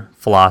influenced your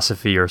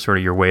philosophy or sort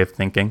of your way of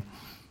thinking?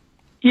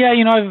 Yeah,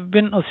 I'm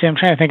trying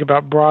to think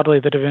about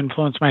broadly that have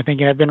influenced my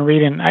thinking. I've been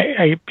reading,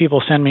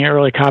 people send me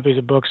early copies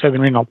of books. I've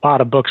been reading a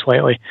lot of books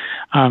lately.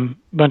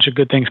 Bunch of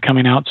good things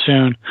coming out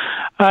soon.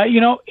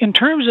 In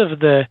terms of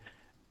the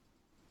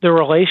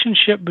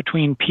relationship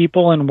between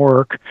people and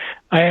work,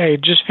 I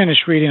just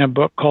finished reading a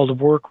book called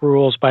Work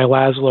Rules by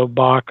Laszlo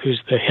Bock, who's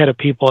the head of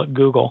people at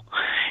Google.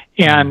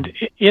 And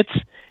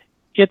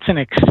it's an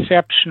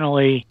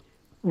exceptionally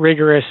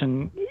rigorous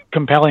and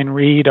compelling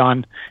read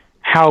on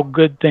how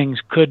good things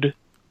could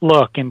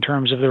look in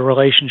terms of the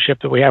relationship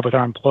that we have with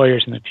our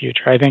employers in the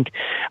future. I think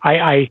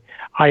I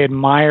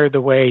admire the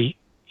way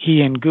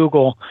he and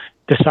Google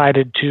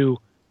decided to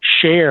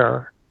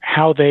share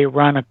how they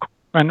run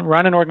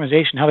an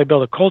organization, how they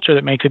build a culture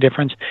that makes a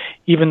difference,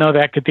 even though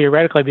that could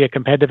theoretically be a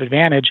competitive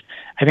advantage.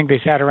 I think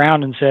they sat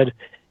around and said,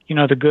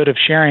 the good of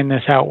sharing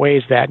this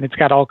outweighs that. And it's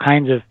got all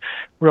kinds of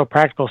real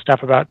practical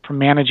stuff about from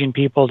managing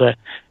people to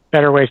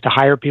better ways to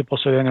hire people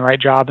so they're in the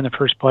right job in the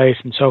first place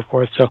and so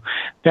forth. So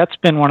that's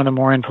been one of the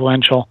more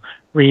influential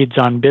reads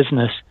on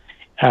business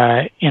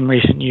in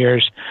recent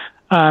years.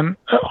 On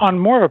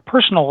more of a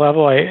personal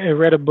level, I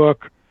read a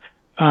book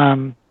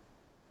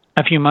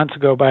a few months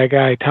ago by a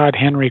guy, Todd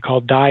Henry,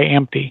 called Die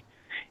Empty.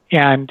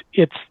 And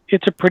it's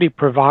a pretty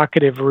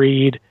provocative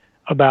read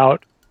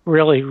about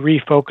really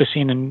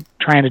refocusing and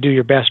trying to do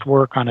your best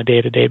work on a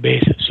day-to-day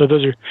basis. So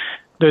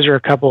those are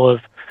a couple of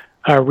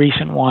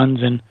recent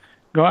ones, and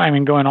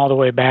going all the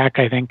way back,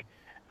 I think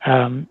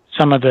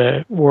some of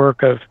the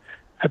work of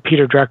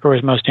Peter Drucker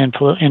was most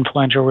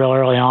influential real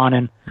early on,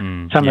 and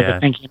some of the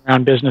thinking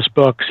around business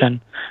books. And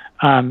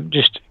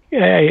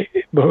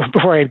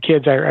before I had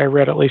kids, I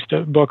read at least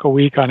a book a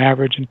week on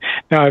average, and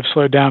now I've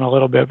slowed down a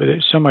little bit, but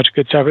there's so much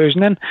good stuff.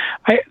 And then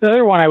the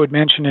other one I would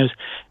mention is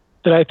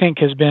that I think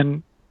has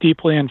been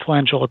deeply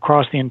influential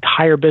across the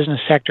entire business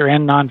sector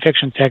and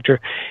nonfiction sector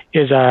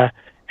is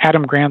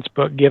Adam Grant's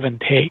book, Give and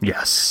Take.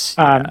 Yes.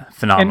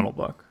 Phenomenal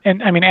book.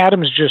 And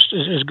Adam's just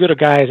as good a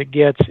guy as it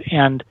gets,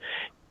 and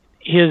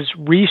his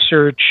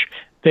research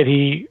that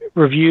he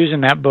reviews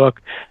in that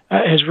book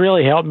has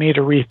really helped me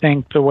to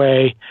rethink the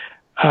way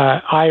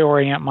I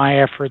orient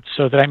my efforts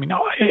so that,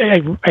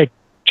 I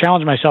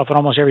challenge myself at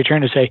almost every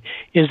turn to say,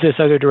 is this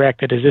other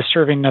directed? Is this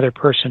serving another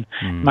person?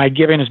 Am I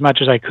giving as much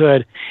as I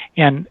could?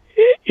 And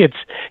it's,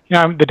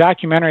 the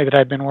documentary that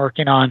I've been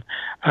working on,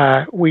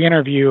 we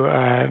interview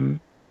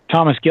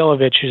Thomas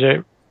Gilovich, who's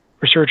a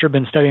researcher,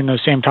 been studying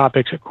those same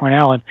topics at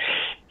Cornell, and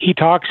he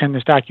talks in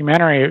this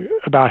documentary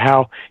about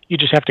how you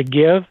just have to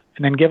give,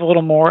 and then give a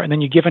little more, and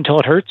then you give until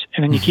it hurts,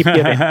 and then you keep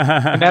giving.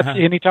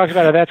 And he talks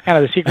about how that's kind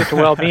of the secret to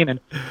well-being, and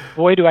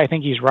boy, do I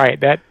think he's right.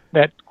 That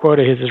quote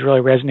of his has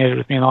really resonated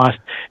with me in the last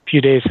few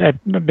days.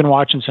 I've been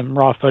watching some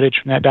raw footage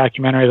from that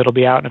documentary that'll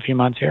be out in a few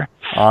months here.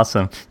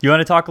 Awesome. You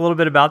want to talk a little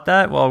bit about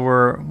that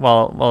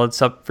while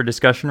it's up for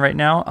discussion right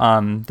now,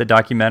 the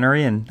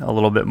documentary, and a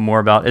little bit more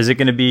about, is it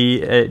going to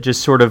be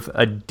just sort of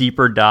a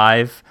deeper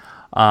dive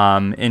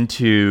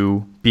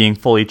into being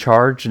fully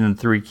charged and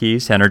the 3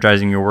 keys to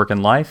energizing your work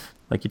and life,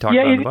 like you talked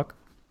about in the book?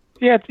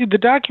 Yeah, the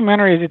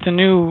documentary, it's a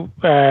new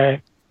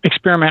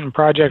experiment and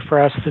project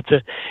for us.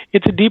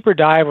 It's a deeper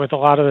dive with a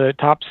lot of the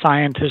top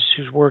scientists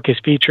whose work is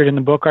featured in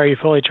the book, Are You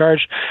Fully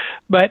Charged?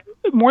 But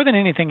more than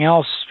anything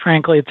else,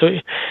 frankly,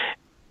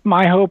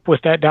 my hope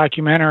with that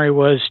documentary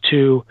was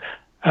to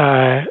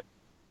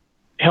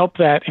help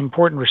that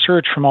important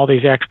research from all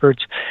these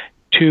experts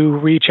to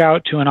reach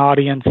out to an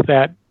audience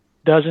that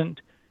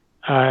doesn't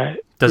read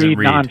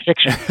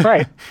nonfiction,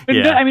 right?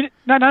 Yeah.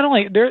 Not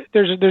only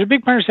there's a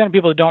big percent of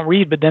people that don't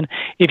read, but then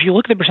if you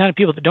look at the percent of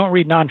people that don't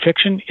read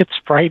nonfiction, it's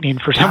frightening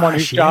for someone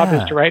whose job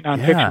is to write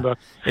nonfiction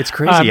books. It's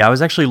crazy. I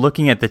was actually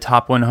looking at the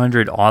top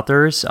 100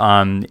 authors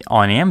on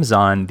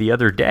Amazon the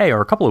other day,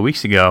 or a couple of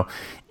weeks ago,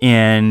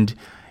 and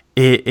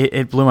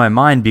it blew my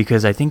mind,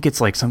 because I think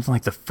it's like something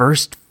like the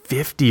first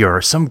 50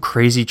 or some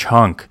crazy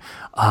chunk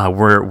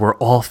were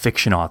all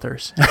fiction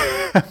authors.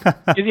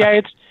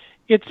 Yeah,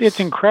 it's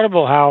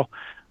incredible how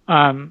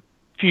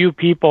few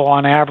people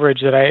on average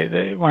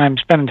that when I'm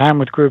spending time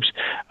with groups,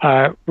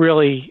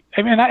 really,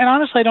 and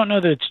honestly, I don't know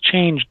that it's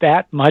changed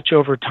that much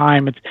over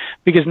time. It's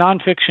because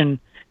nonfiction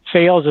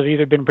sales have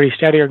either been pretty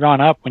steady or gone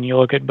up when you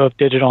look at both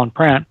digital and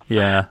print.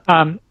 Yeah.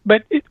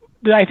 But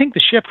I think the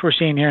shift we're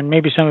seeing here, and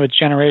maybe some of it's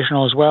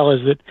generational as well,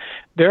 is that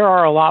there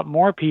are a lot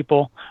more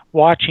people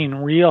watching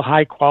real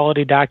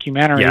high-quality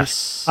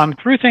documentaries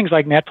through things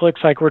like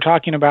Netflix, like we're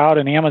talking about,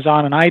 and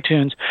Amazon and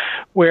iTunes,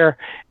 where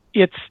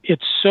it's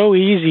so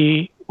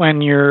easy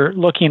when you're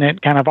looking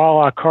at kind of a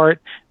la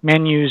carte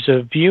menus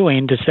of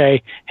viewing to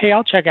say, hey,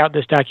 I'll check out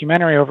this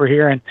documentary over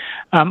here. And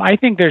I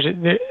think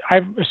I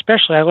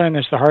learned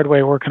this the hard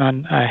way working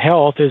on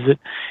health, is that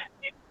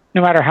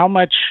no matter how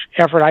much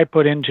effort I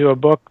put into a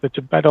book,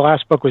 the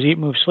last book was Eat,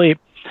 Move, Sleep,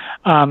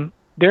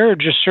 there are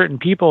just certain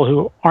people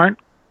who aren't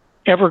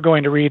ever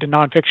going to read a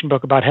nonfiction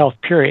book about health,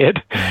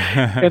 period.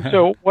 And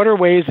so what are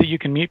ways that you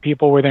can meet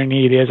people where their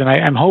need is? And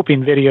I'm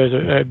hoping video is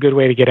a good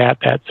way to get at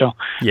that. So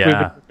we've been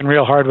working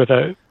real hard with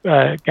a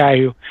guy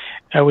who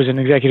was an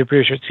executive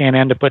producer at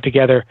CNN to put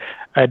together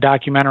a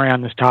documentary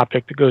on this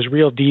topic that goes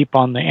real deep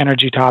on the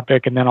energy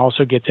topic and then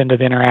also gets into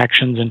the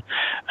interactions and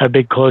a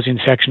big closing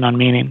section on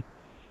meaning.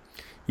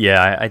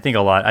 Yeah, I think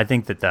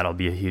that'll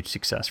be a huge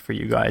success for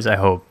you guys. I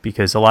hope,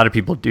 because a lot of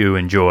people do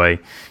enjoy,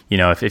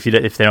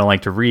 if they don't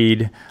like to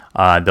read,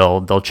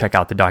 they'll check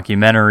out the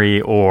documentary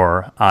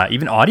or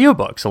even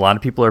audiobooks. A lot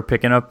of people are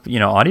picking up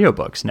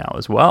audiobooks now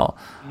as well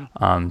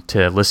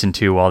to listen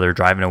to while they're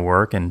driving to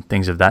work and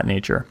things of that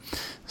nature.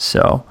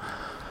 So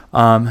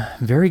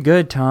very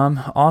good, Tom.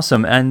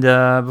 Awesome. And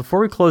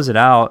before we close it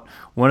out,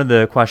 one of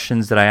the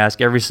questions that I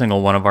ask every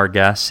single one of our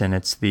guests, and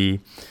it's the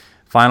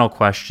final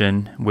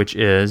question, which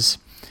is,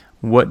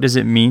 what does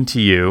it mean to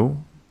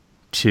you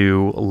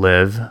to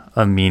live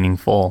a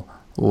meaningful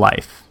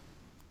life?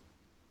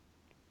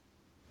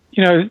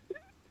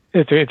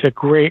 It's a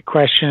great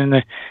question,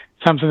 and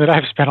something that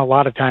I've spent a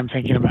lot of time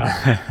thinking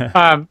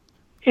about.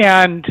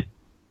 And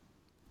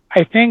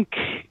I think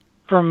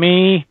for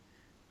me,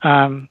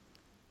 living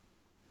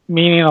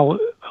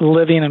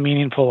a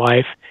meaningful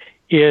life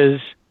is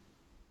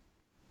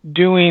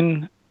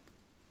doing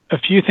a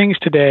few things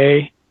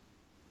today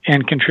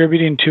and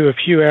contributing to a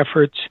few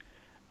efforts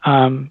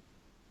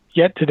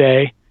yet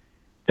today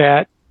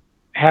that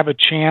have a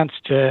chance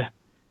to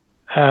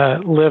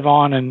live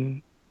on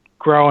and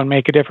grow and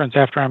make a difference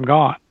after I'm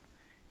gone.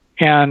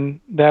 And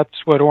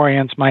that's what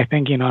orients my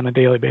thinking on a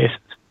daily basis.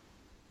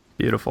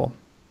 Beautiful.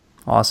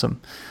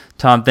 Awesome.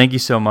 Tom, thank you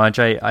so much.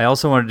 I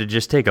also wanted to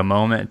just take a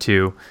moment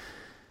to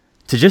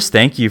just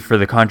thank you for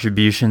the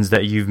contributions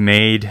that you've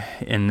made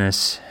in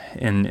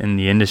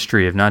the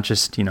industry of not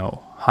just,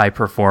 high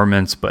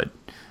performance, but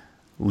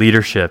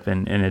leadership,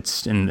 and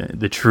it's in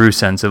the true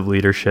sense of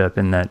leadership,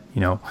 in that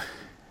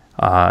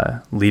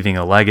leaving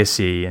a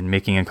legacy and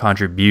making a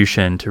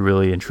contribution to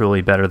really and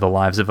truly better the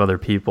lives of other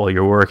people.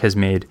 Your work has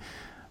made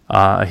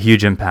a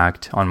huge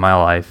impact on my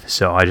life,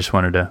 so I just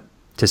wanted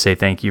to say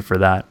thank you for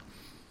that.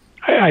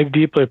 I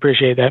deeply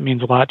appreciate that. It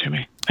means a lot to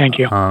me. Thank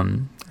you.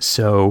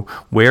 So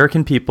where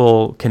can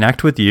people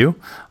connect with you,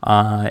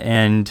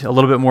 and a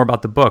little bit more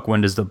about the book?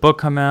 When does the book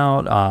come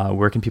out?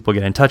 Where can people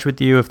get in touch with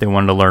you if they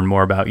wanted to learn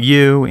more about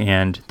you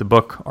and the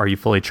book? Are you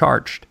fully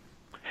charged?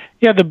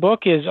 Yeah, the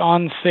book is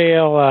on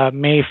sale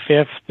May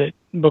 5th at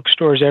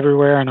bookstores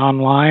everywhere and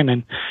online,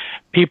 and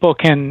people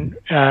can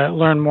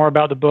learn more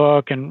about the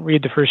book and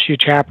read the first few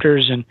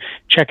chapters and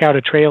check out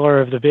a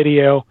trailer of the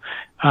video.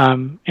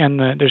 And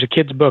there's a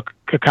kid's book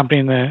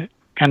accompanying the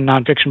kind of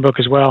nonfiction book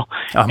as well.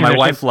 My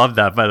wife loved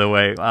that, by the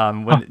way.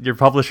 When your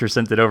publisher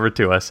sent it over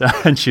to us,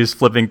 and she was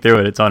flipping through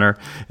it. It's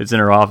in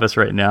her office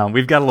right now.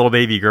 We've got a little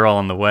baby girl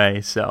on the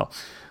way, so.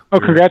 Oh,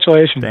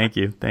 congratulations! Thank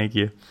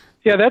you.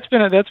 Yeah, that's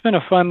been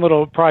a fun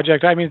little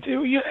project. I mean,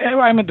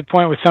 I'm at the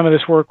point with some of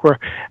this work where,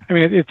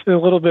 it's a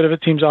little bit of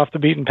it seems off the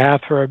beaten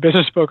path for a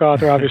business book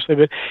author, obviously,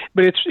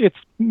 but it's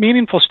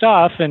meaningful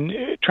stuff, and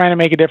trying to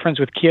make a difference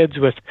with kids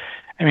with.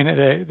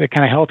 The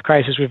kind of health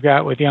crisis we've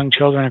got with young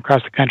children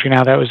across the country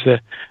now, that was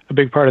a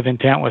big part of the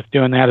intent with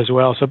doing that as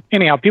well. So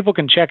anyhow, people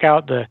can check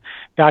out the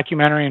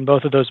documentary in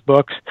both of those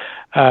books.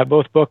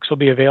 Both books will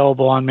be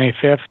available on May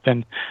 5th,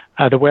 and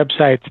the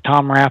website's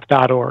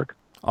tomrath.org.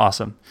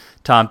 Awesome.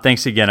 Tom,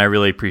 thanks again. I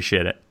really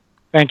appreciate it.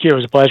 Thank you. It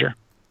was a pleasure.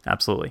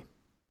 Absolutely.